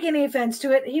didn't take any offense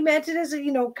to it. He meant it as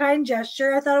a, kind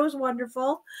gesture. I thought it was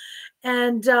wonderful.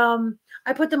 And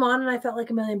I put them on, and I felt like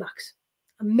 $1 million. $1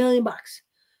 million.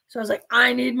 So I was like,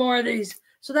 I need more of these.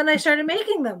 So then I started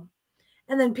making them.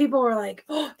 And then people were like,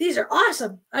 oh, these are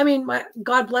awesome. I mean,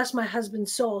 God bless my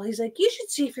husband's soul. He's like, you should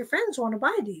see if your friends want to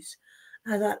buy these.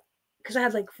 And I thought, because I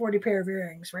had like 40 pair of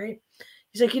earrings, right?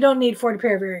 He's like, you don't need 40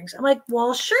 pair of earrings. I'm like,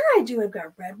 well, sure I do. I've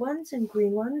got red ones and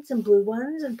green ones and blue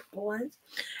ones and purple ones.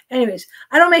 Anyways,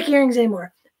 I don't make earrings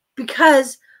anymore,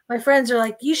 because my friends are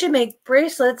like, you should make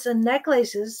bracelets and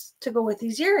necklaces to go with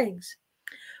these earrings.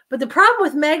 But the problem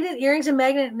with magnet earrings and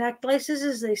magnet necklaces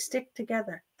is they stick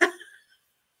together.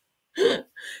 If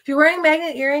you're wearing a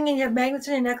magnet earring and you have magnets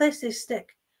in your necklace, they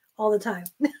stick all the time.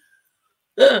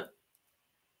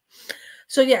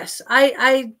 So yes,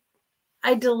 I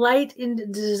delight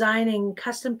in designing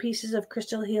custom pieces of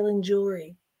crystal healing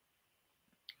jewelry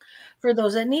for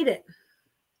those that need it.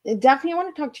 Daphne, I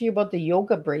want to talk to you about the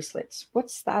yoga bracelets.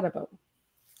 What's that about?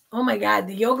 Oh my God,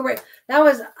 the yoga bracelet. That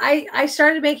was, I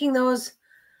started making those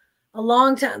a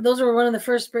long time. Those were one of the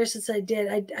first bracelets I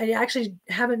did. I actually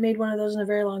haven't made one of those in a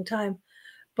very long time.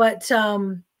 But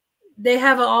they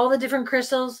have all the different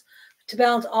crystals to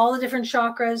balance all the different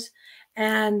chakras.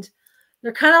 And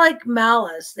they're kind of like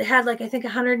malas. They had like, I think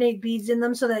 108 beads in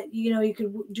them, so that, you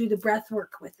could do the breath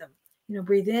work with them.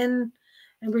 Breathe in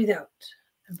and breathe out.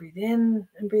 And breathe in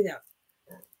and breathe out.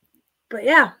 But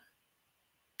yeah.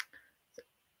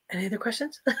 Any other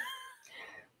questions?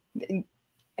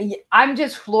 I'm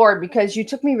just floored because you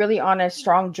took me really on a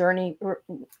strong journey.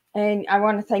 And I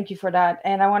want to thank you for that.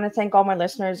 And I want to thank all my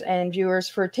listeners and viewers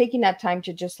for taking that time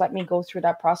to just let me go through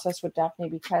that process with Daphne,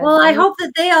 because well, I hope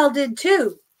that they all did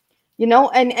too. You know,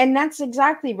 and that's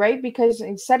exactly right, because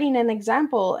setting an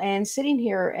example and sitting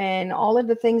here and all of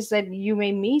the things that you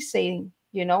made me say,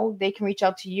 you know, they can reach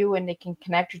out to you and they can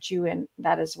connect with you and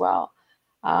that as well.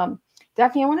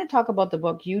 Daphne, I want to talk about the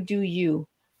book, You Do You.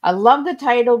 I love the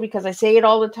title because I say it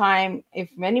all the time. If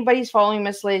anybody's following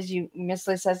Miss Liz, Miss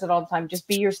Liz says it all the time. Just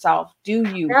be yourself. Do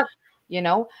you? Yep. You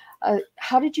know,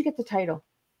 how did you get the title?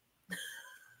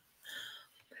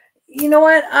 You know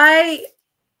what? I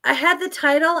had the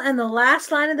title and the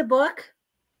last line of the book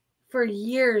for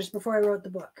years before I wrote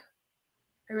the book.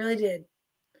 I really did.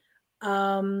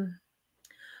 The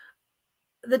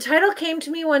title came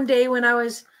to me one day when I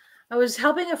was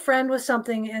helping a friend with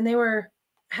something, and they were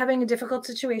having a difficult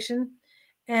situation,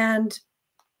 and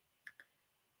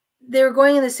they were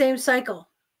going in the same cycle.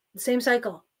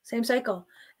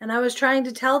 And I was trying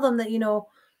to tell them that, you know,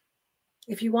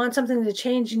 if you want something to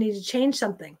change, you need to change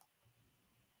something.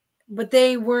 But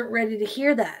they weren't ready to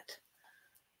hear that.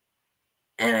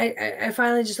 And I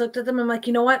finally just looked at them. I'm like,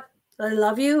 you know what? I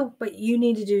love you, but you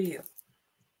need to do you.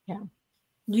 Yeah.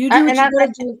 You do what you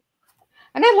gotta do.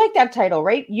 And I like that title,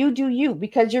 right? You do you,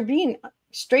 because you're being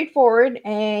straightforward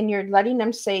and you're letting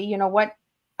them say, you know what?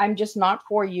 I'm just not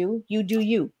for you. You do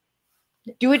you.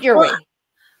 Do it your way.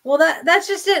 Well, that's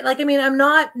just it. Like, I mean, I'm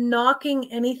not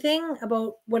knocking anything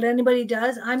about what anybody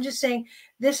does. I'm just saying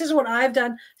this is what I've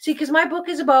done. See, because my book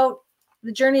is about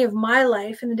the journey of my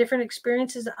life and the different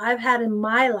experiences that I've had in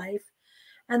my life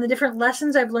and the different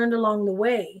lessons I've learned along the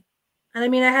way. And I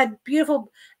mean, I had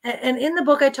beautiful, and in the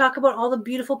book, I talk about all the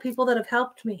beautiful people that have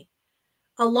helped me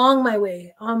along my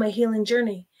way on my healing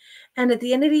journey. And at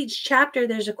the end of each chapter,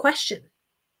 there's a question.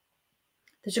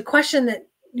 There's a question that,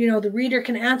 you know, the reader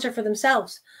can answer for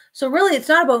themselves. So really, it's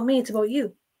not about me, it's about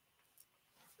you.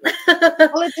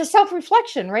 Well, it's a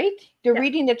self-reflection, right? They're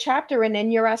reading the chapter and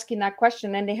then you're asking that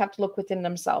question and they have to look within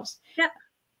themselves. Yeah.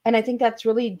 And I think that's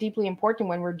really deeply important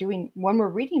when we're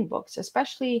reading books,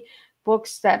 especially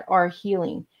books that are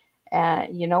healing,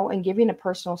 you know, and giving a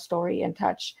personal story and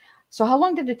touch. So how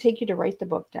long did it take you to write the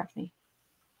book, Daphne?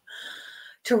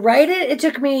 To write it, it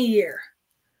took me a year.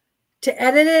 To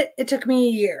edit it, it took me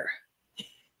a year.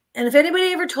 And if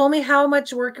anybody ever told me how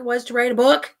much work it was to write a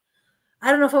book,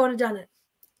 I don't know if I would have done it.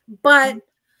 But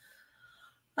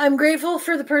I'm grateful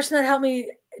for the person that helped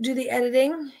me do the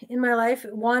editing in my life.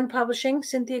 Juan Publishing,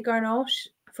 Cynthia Garneau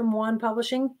from Juan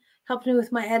Publishing helped me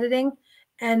with my editing.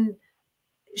 And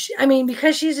she, I mean,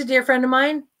 because she's a dear friend of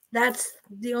mine, that's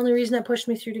the only reason that pushed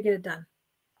me through to get it done.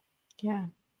 Yeah.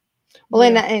 Well,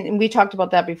 and we talked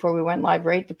about that before we went live,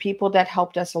 right? The people that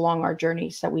helped us along our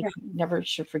journeys, that we never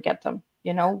should forget them.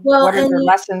 You know, whether they're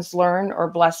lessons learned or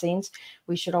blessings,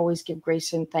 we should always give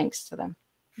grace and thanks to them.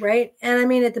 Right. And I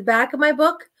mean, at the back of my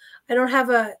book, I don't have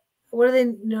what do they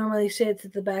normally say it's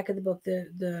at the back of the book?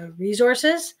 The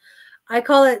resources. I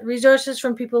call it resources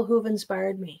from people who've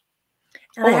inspired me.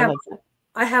 And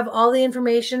I have all the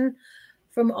information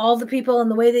from all the people and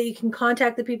the way that you can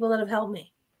contact the people that have helped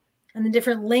me and the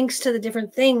different links to the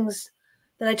different things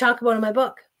that I talk about in my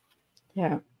book.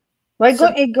 Yeah. Well,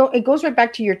 it goes right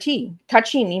back to your T,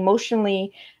 touching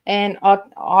emotionally and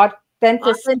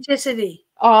authenticity.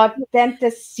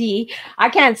 Authenticity. I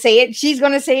can't say it. She's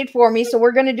going to say it for me. So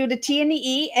we're going to do the T and the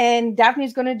E, and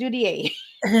Daphne's going to do the A.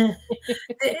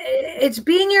 It's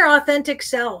being your authentic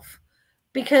self,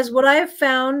 because what I've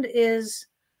found is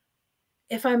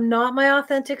if I'm not my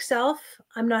authentic self,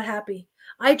 I'm not happy.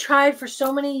 I tried for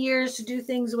so many years to do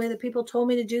things the way that people told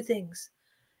me to do things,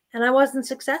 and I wasn't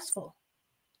successful.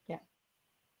 Yeah.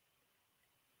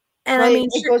 And well, I mean,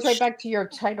 it goes right back to your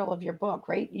title of your book,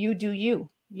 right? You do you.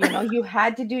 You know, you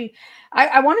had to do.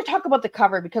 I want to talk about the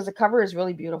cover because the cover is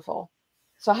really beautiful.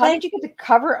 So how did you get the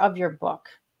cover of your book?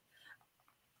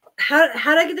 How did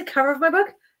I get the cover of my book?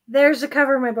 There's the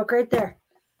cover of my book right there.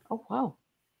 Oh, wow.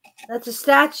 That's a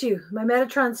statue, my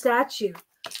Metatron statue.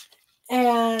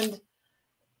 And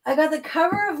I got the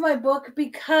cover of my book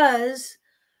because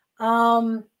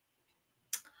I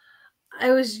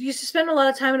used to spend a lot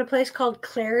of time in a place called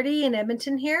Clarity in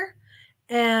Edmonton here.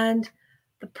 And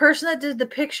the person that did the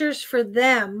pictures for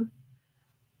them,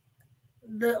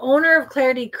 the owner of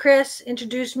Clarity, Chris,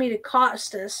 introduced me to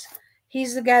Costas.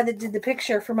 He's the guy that did the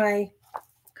picture for my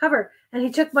cover. And he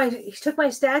took my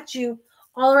statue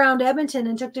all around Edmonton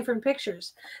and took different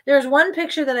pictures. There's one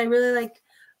picture that I really liked.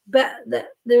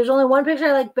 There's only one picture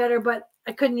I liked better, but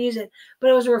I couldn't use it. But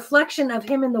it was a reflection of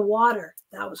him in the water.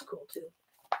 That was cool too.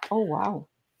 Oh, wow.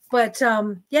 But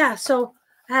yeah, so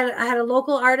I had a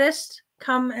local artist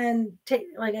come and take,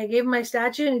 like, I gave him my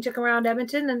statue and he took him around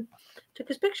Edmonton and took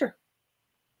his picture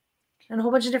and a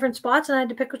whole bunch of different spots, and I had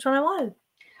to pick which one I wanted.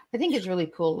 I think it's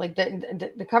really cool. Like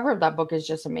the cover of that book is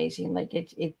just amazing. Like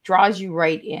it draws you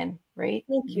right in, right?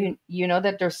 Thank you. You know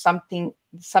that there's something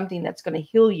that's going to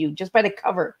heal you just by the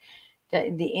cover,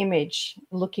 the image,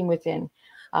 looking within.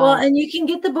 Well, and you can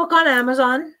get the book on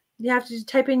Amazon. You have to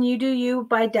type in "You Do You"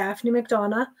 by Daphne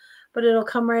McDonagh, but it'll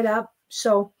come right up.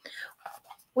 So,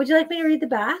 would you like me to read the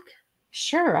back?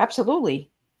 Sure,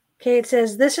 absolutely. Okay, it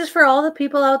says, "This is for all the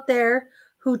people out there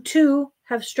who too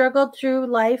have struggled through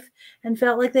life and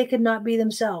felt like they could not be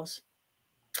themselves.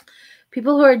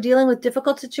 People who are dealing with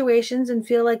difficult situations and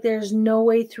feel like there's no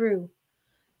way through.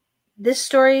 This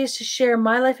story is to share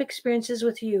my life experiences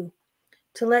with you,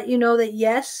 to let you know that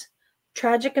yes,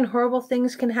 tragic and horrible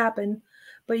things can happen,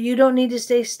 but you don't need to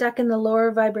stay stuck in the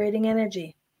lower vibrating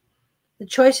energy. The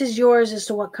choice is yours as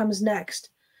to what comes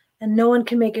next, and no one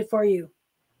can make it for you.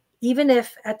 Even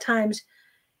if at times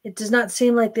it does not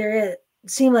seem like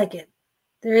it.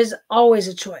 There is always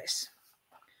a choice.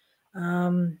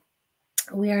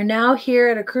 We are now here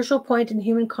at a crucial point in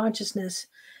human consciousness,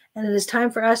 and it is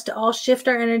time for us to all shift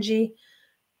our energy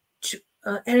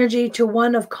to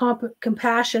one of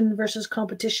compassion versus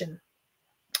competition.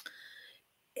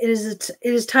 It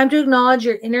is time to acknowledge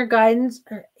your inner guidance,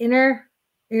 your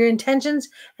intentions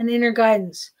and inner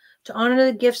guidance, to honor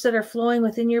the gifts that are flowing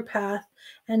within your path,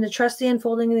 and to trust the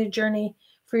unfolding of your journey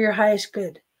for your highest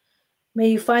good. May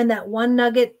you find that one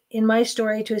nugget in my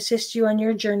story to assist you on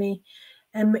your journey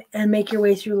and make your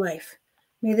way through life.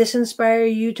 May this inspire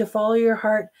you to follow your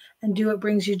heart and do what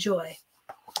brings you joy."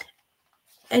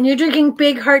 And you're drinking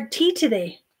Big Heart tea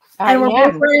today. And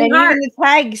even the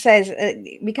tag says,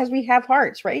 because we have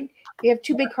hearts, right? We have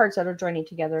two big hearts that are joining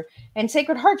together, and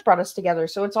Sacred Hearts brought us together.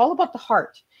 So it's all about the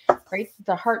heart, right?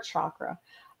 The heart chakra.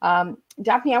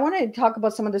 Daphne, I want to talk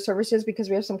about some of the services because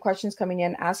we have some questions coming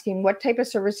in asking what type of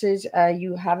services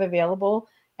you have available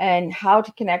and how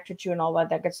to connect with you and all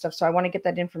that good stuff. So I want to get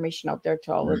that information out there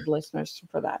to all the listeners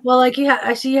for that. Well, like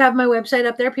I see you have my website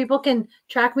up there. People can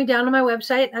track me down on my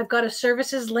website. I've got a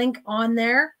services link on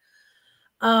there.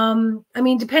 I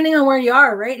mean, depending on where you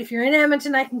are, right? If you're in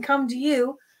Edmonton, I can come to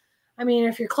you. I mean,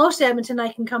 if you're close to Edmonton,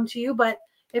 I can come to you, but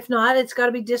if not, it's got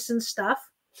to be distance stuff.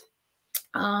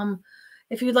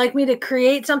 If you'd like me to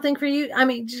create something for you, I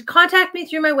mean, just contact me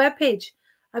through my webpage.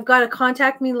 I've got a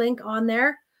contact me link on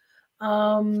there.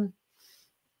 I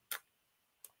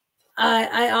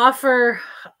offer,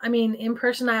 I mean, in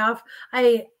person, I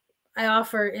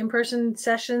offer in-person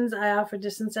sessions. I offer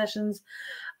distance sessions.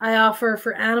 I offer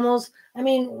for animals. I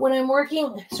mean, when I'm working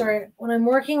on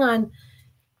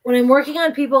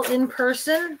people in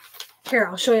person, here,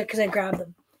 I'll show you because I grabbed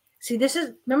them. See,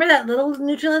 remember that little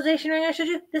neutralization ring I showed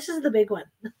you? This is the big one.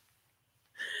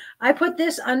 I put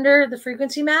this under the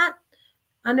frequency mat,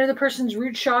 under the person's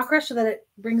root chakra, so that it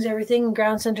brings everything and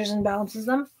ground centers and balances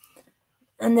them.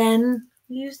 And then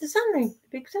we use the sun ring, the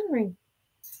big sun ring.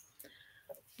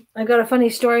 I got a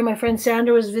funny story. My friend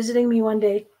Sandra was visiting me one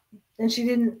day, and she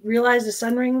didn't realize the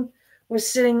sun ring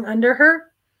was sitting under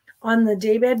her on the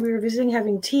daybed. We were visiting,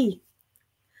 having tea.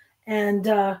 And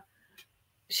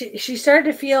she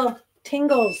started to feel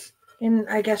tingles in,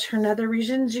 I guess, her nether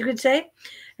regions, you could say.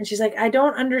 And she's like, "I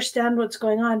don't understand what's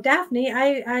going on. Daphne,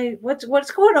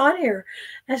 what's going on here?"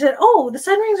 I said, "Oh, the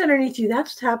sun ring's underneath you.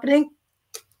 That's what's happening."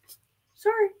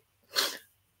 Sorry.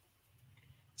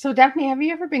 So Daphne, have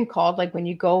you ever been called, like when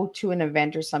you go to an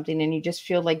event or something and you just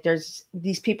feel like there's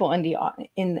these people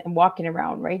in walking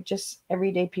around, right? Just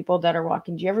everyday people that are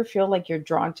walking. Do you ever feel like you're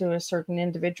drawn to a certain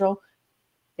individual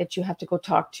that you have to go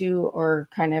talk to, or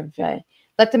kind of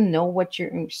let them know what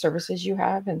your services you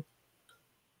have? And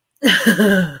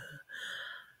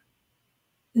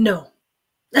no.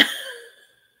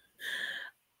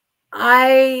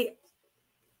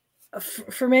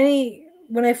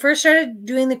 When I first started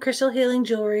doing the crystal healing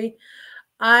jewelry,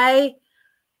 so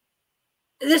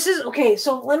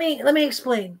let me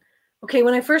explain. Okay,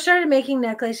 when I first started making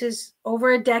necklaces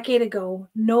over a decade ago,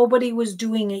 nobody was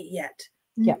doing it yet.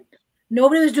 Yeah.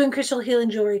 Nobody was doing crystal healing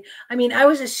jewelry. I mean, I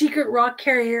was a secret rock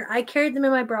carrier. I carried them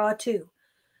in my bra too.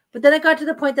 But then it got to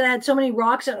the point that I had so many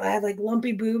rocks that I had like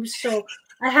lumpy boobs. So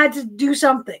I had to do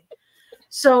something.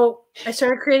 So I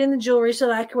started creating the jewelry so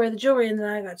that I could wear the jewelry. And then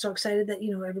I got so excited that,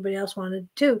 everybody else wanted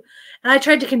to. And I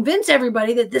tried to convince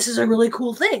everybody that this is a really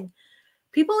cool thing.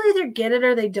 People either get it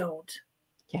or they don't.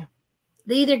 Yeah.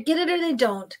 They either get it or they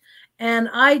don't. And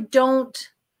I don't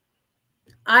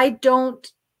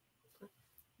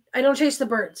chase the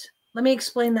birds. Let me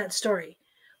explain that story.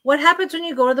 What happens when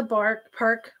you go to the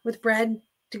park with bread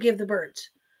to give the birds?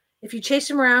 If you chase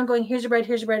them around going, here's a bread,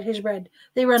 here's a bread, here's a bread,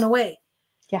 they run away.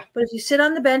 Yeah. But if you sit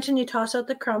on the bench and you toss out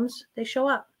the crumbs, they show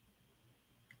up.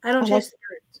 I don't chase the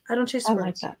birds. I don't chase the birds. I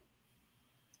like that.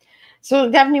 So,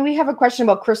 Daphne, we have a question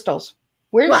about crystals.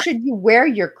 Where should you wear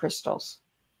your crystals?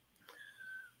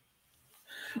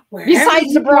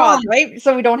 Besides the bra, right?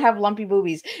 So we don't have lumpy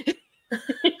boobies.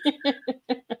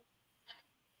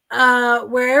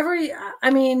 Wherever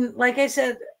I mean, like I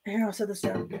said, here, I'll set this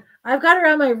down. I've got it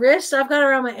around my wrists, I've got it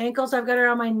around my ankles, I've got it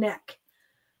around my neck.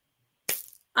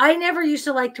 I never used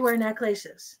to like to wear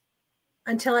necklaces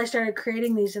until I started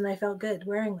creating these, and I felt good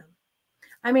wearing them.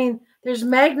 I mean, there's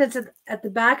magnets at the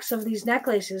backs of these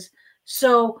necklaces,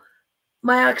 so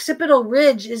my occipital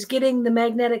ridge is getting the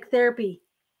magnetic therapy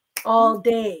all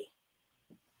day.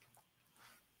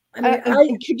 I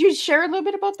mean, could you share a little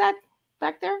bit about that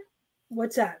back there?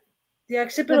 What's that? The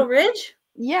occipital ridge?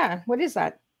 Yeah. What is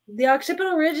that? The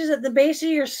occipital ridge is at the base of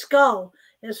your skull.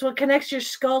 It's what connects your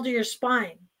skull to your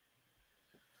spine.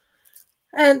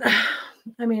 And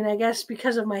I mean, I guess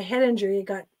because of my head injury, it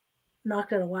got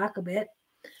knocked out of whack a bit.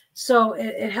 So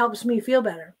it helps me feel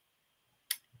better.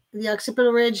 The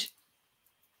occipital ridge,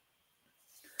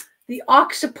 the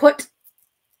occiput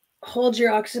holds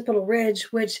your occipital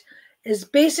ridge, which is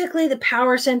basically the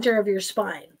power center of your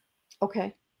spine.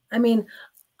 Okay. I mean,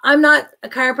 I'm not a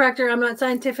chiropractor. I'm not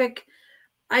scientific.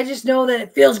 I just know that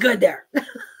it feels good there.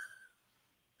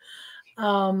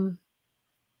 But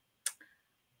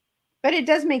it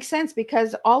does make sense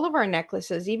because all of our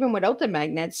necklaces, even without the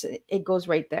magnets, it goes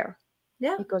right there.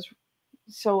 Yeah. It goes.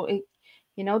 So,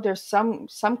 there's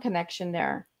some connection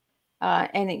there.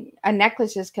 And a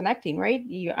necklace is connecting, right?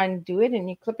 You undo it and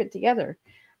you clip it together.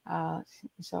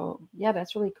 So, yeah,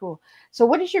 that's really cool. So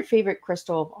what is your favorite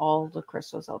crystal of all the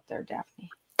crystals out there,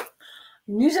 Daphne? I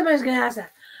knew somebody was going to ask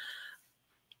that.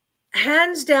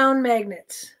 Hands down,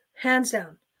 magnets. Hands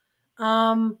down.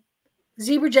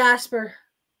 Zebra jasper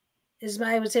is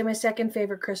I would say my second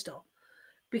favorite crystal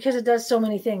because it does so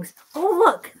many things.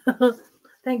 Oh, look.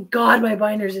 Thank God my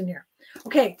binder's in here.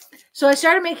 Okay, so I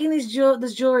started making this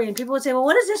jewelry, and people would say, well,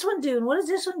 what does this one do? And what does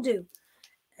this one do?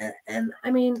 And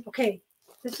I mean, okay,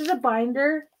 this is a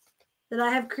binder that I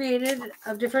have created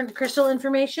of different crystal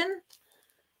information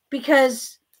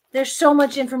because there's so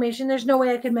much information. There's no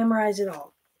way I could memorize it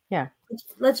all. Yeah.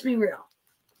 Let's be real.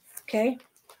 Okay.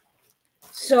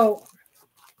 So,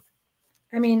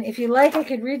 I mean, if you like, I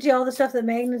could read you all the stuff that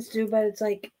magnets do, but it's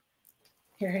like,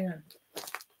 here, hang on.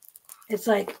 It's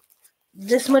like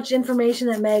this much information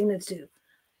that magnets do,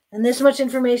 and this much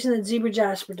information that zebra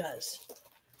jasper does.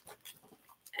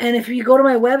 And if you go to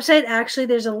my website, actually,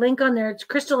 there's a link on there. It's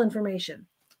crystal information.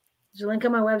 There's a link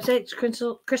on my website. It's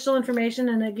crystal information,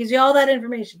 and it gives you all that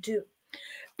information too.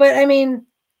 But I mean,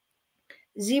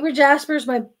 zebra jasper is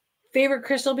my favorite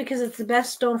crystal because it's the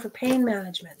best stone for pain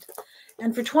management.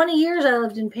 And for 20 years, I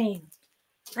lived in pain.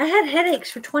 I had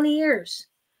headaches for 20 years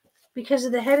because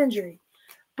of the head injury.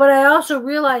 But I also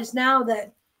realize now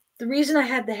that the reason I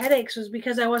had the headaches was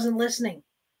because I wasn't listening.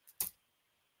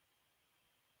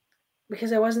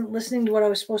 Because I wasn't listening to what I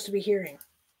was supposed to be hearing.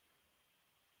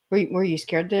 Were you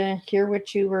scared to hear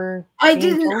what you were? I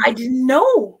didn't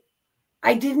know.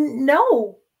 I didn't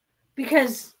know.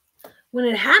 Because when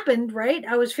it happened, right,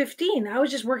 I was 15. I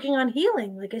was just working on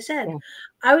healing, like I said. Yeah.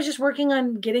 I was just working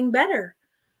on getting better.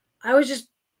 I was just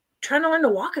trying to learn to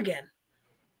walk again.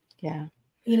 Yeah.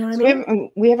 You know what I mean?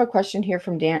 We have a question here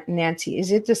from Nancy.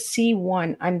 Is it the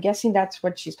C1? I'm guessing that's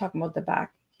what she's talking about, the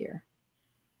back here.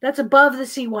 That's above the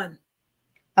C1.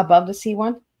 Above the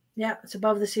C1? Yeah, it's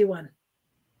above the C1.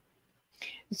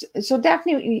 So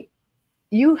Daphne,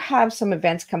 you have some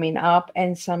events coming up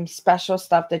and some special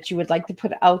stuff that you would like to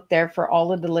put out there for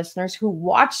all of the listeners who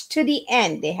watch to the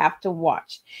end. They have to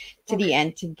watch to the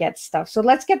end to get stuff. So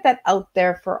let's get that out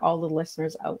there for all the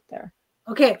listeners out there.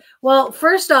 Okay. Well,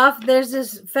 first off, there's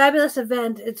this fabulous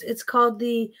event. It's called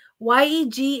the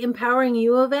YEG Empowering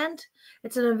You event.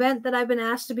 It's an event that I've been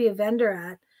asked to be a vendor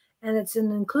at, and it's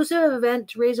an inclusive event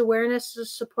to raise awareness to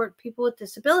support people with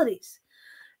disabilities.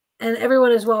 And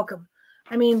everyone is welcome.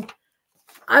 I mean,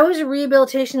 I was a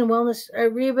rehabilitation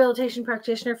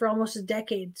practitioner for almost a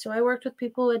decade. So I worked with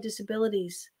people with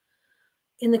disabilities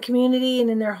in the community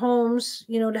and in their homes,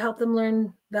 to help them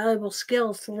learn valuable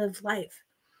skills to live life.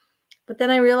 But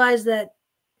then I realized that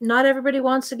not everybody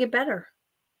wants to get better.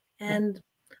 And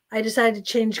I decided to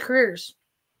change careers.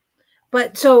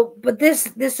 But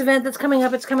this event that's coming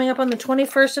up, it's coming up on the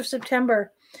 21st of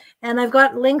September. And I've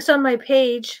got links on my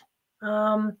page.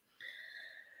 We'll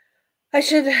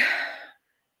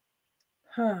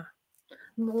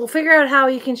figure out how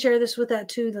you can share this with that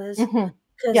too, Liz.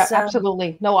 Yeah,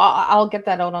 absolutely. No, I'll get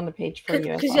that out on the page for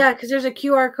you as well. Yeah, because there's a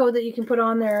QR code that you can put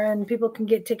on there and people can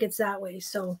get tickets that way.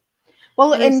 So,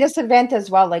 well, in this event as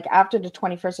well, like after the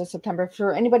 21st of September,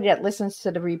 for anybody that listens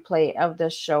to the replay of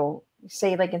this show,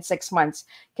 say like in 6 months,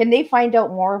 can they find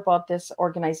out more about this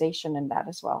organization and that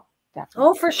as well? Definitely.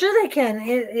 Oh, for sure they can.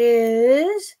 It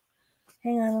is,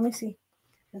 hang on, let me see.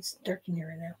 It's dark in here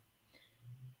right now.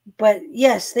 But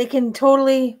yes, they can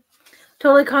totally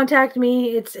contact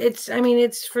me.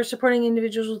 It's for supporting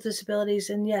individuals with disabilities.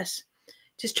 And yes,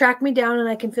 just track me down and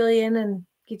I can fill you in and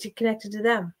get you connected to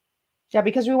them. Yeah,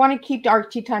 because we want to keep our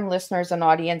Teatime listeners and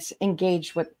audience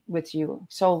engaged with you.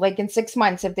 So like in 6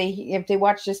 months, if they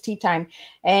watch this Teatime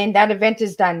and that event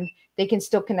is done, they can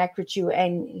still connect with you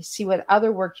and see what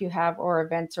other work you have or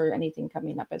events or anything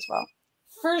coming up as well.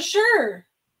 For sure.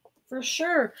 For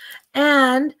sure.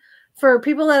 And for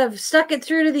people that have stuck it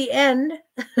through to the end,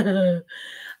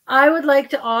 I would like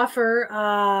to offer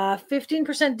a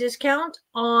 15% discount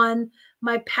on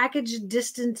my package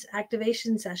distance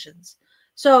activation sessions.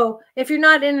 So if you're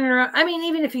not in and around,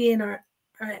 even if you're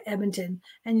in Edmonton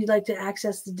and you'd like to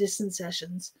access the distance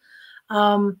sessions,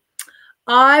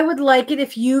 I would like it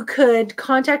if you could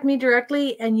contact me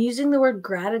directly and using the word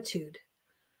gratitude.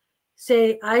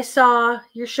 Say, I saw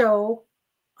your show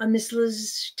on Miss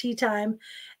Liz Teatime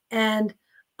and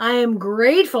I am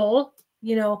grateful,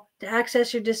 to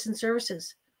access your distance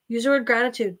services. Use the word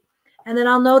gratitude. And then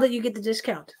I'll know that you get the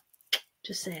discount.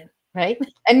 Just saying. Right.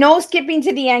 And no skipping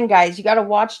to the end, guys. You got to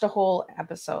watch the whole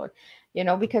episode,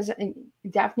 because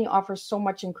Daphne offers so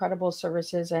much incredible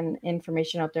services and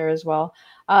information out there as well.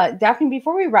 Daphne,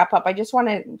 before we wrap up, I just want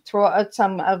to throw out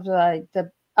some of the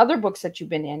other books that you've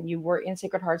been in. You were in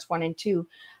Sacred Hearts 1 and 2.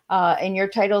 And your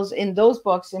titles in those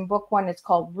books, in book 1, it's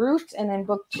called Roots. And in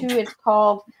book 2, it's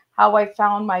called How I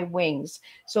Found My Wings.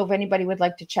 So if anybody would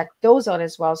like to check those out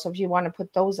as well. So if you want to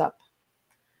put those up.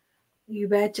 You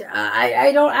bet.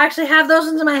 I don't actually have those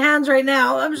into my hands right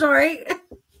now. I'm sorry.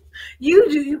 You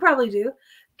do. You probably do.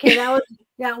 Okay, that was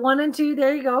 1 and 2.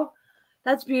 There you go.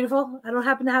 That's beautiful. I don't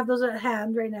happen to have those at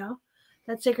hand right now.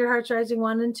 That's Sacred Hearts Rising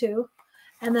 1 and 2.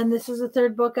 And then this is the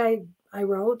third book I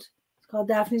wrote. It's called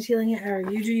Daphne's Healing, or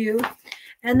You Do You.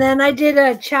 And then I did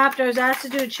a chapter. I was asked to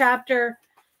do a chapter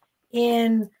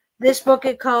in this book.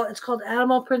 It's called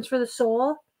Animal Prints for the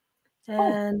Soul.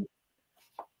 And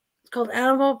called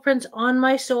Animal Prints on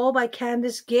My Soul by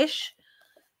Candace Gish.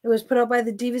 It was put out by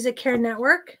the Divas at Care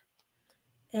Network.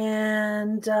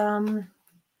 And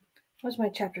what's my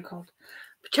chapter called?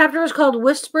 The chapter was called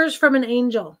Whispers from an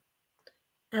Angel.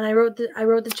 And I wrote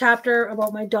the chapter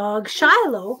about my dog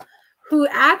Shiloh, who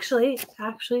actually,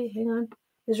 hang on,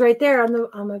 is right there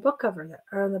on my book cover there,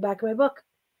 or on the back of my book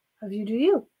of You Do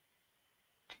You.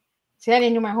 See, I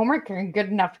didn't do my homework good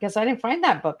enough because I didn't find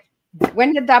that book.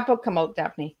 When did that book come out,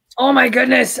 Daphne? Oh my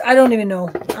goodness, I don't even know.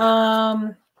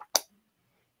 A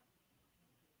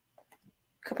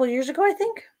couple of years ago, I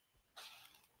think.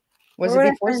 Was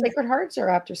it before Sacred Hearts or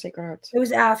after Sacred Hearts? It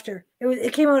was after.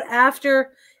 It came out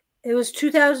after. It was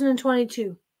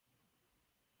 2022.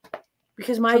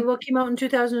 Because my book came out in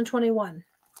 2021.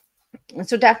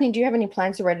 So, Daphne, do you have any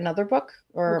plans to write another book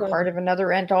or a part of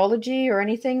another anthology or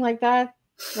anything like that?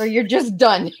 Or you're just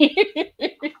done?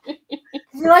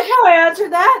 You like how I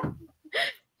answered that?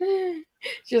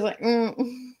 She's like,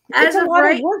 it's a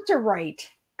lot of work to write.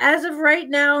 As of right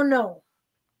now, no.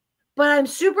 But I'm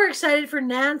super excited for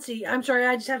Nancy. I'm sorry,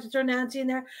 I just have to throw Nancy in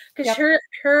there because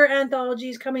her anthology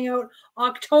is coming out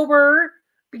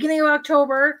beginning of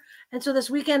October. And so this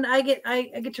weekend I get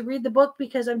to read the book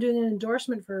because I'm doing an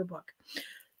endorsement for her book.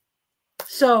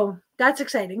 So that's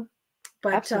exciting.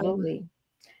 But absolutely.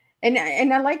 And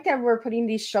I like that we're putting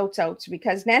these shouts out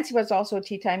because Nancy was also a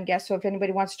Teatime guest. So if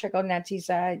anybody wants to check out Nancy's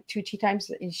 2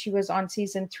 Teatimes, she was on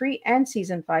season 3 and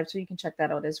season 5. So you can check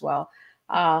that out as well.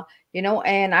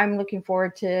 And I'm looking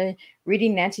forward to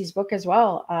reading Nancy's book as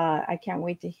well. I can't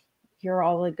wait to hear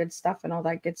all the good stuff and all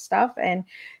that good stuff. And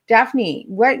Daphne,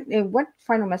 what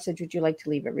final message would you like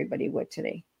to leave everybody with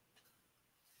today?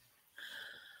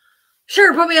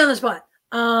 Sure, put me on the spot.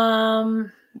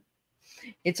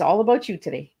 It's all about you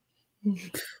today.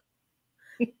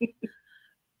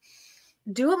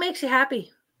 Do what makes you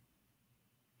happy.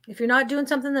 If you're not doing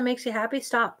something that makes you happy,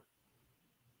 stop.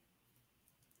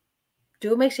 Do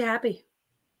what makes you happy.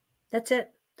 That's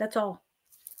it. That's all.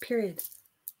 Period.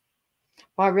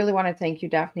 Well, I really want to thank you,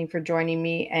 Daphne, for joining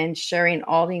me and sharing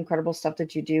all the incredible stuff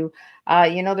that you do.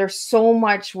 There's so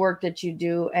much work that you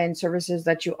do and services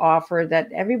that you offer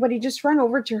that everybody just run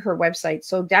over to her website.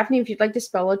 So, Daphne, if you'd like to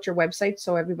spell out your website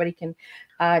so everybody can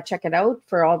check it out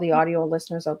for all the audio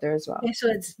listeners out there as well. Okay, so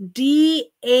it's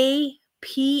DAPHNE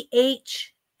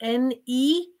and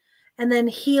then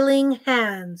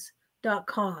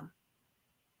healinghands.com.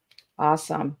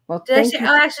 Awesome. Well, Did I thank say, you.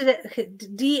 oh, actually,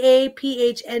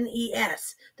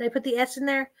 DAPHNES. Did I put the S in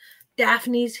there?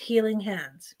 Daphne's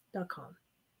healinghands.com.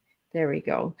 There we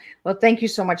go. Well, thank you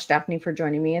so much, Daphne, for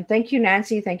joining me. And thank you,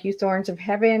 Nancy. Thank you, Thorns of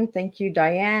Heaven. Thank you,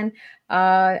 Diane.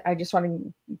 I just want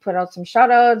to put out some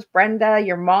shout outs. Brenda,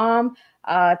 your mom.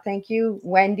 Thank you,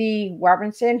 Wendy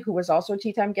Robinson, who was also a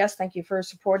Tea Time guest. Thank you for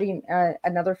supporting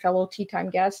another fellow Tea Time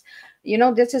guest. You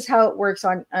know, this is how it works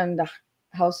on the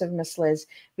House of Miss Liz.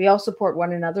 We all support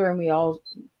one another and we all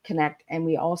connect and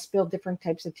we all spill different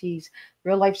types of teas,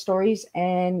 real life stories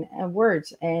and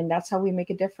words. And that's how we make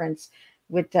a difference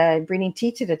with bringing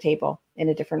tea to the table in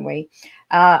a different way.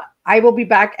 I will be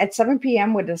back at 7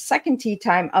 p.m. with the second tea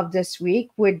time of this week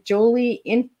with Jolie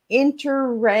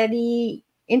Interready.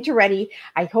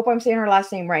 I hope I'm saying her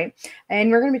last name right.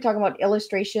 And we're going to be talking about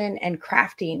illustration and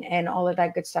crafting and all of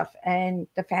that good stuff and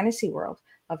the fantasy world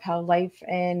of how life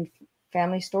and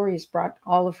family stories brought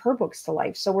all of her books to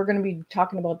life. So we're going to be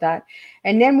talking about that.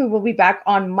 And then we will be back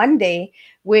on Monday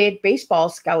with baseball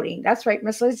scouting. That's right.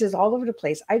 Miss Liz is all over the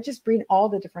place. I just bring all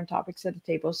the different topics to the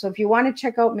table. So if you want to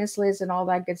check out Miss Liz and all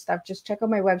that good stuff, just check out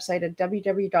my website at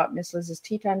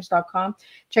www.misslizsteatimes.com.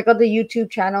 Check out the YouTube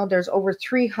channel. There's over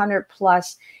 300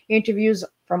 plus interviews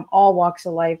from all walks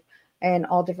of life and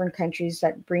all different countries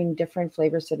that bring different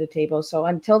flavors to the table. So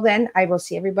until then, I will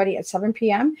see everybody at 7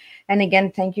 p.m. And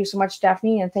again, thank you so much,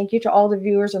 Daphne. And thank you to all the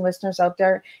viewers and listeners out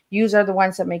there. You are the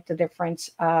ones that make the difference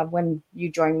when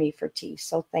you join me for tea.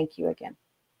 So thank you again.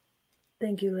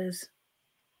 Thank you, Liz.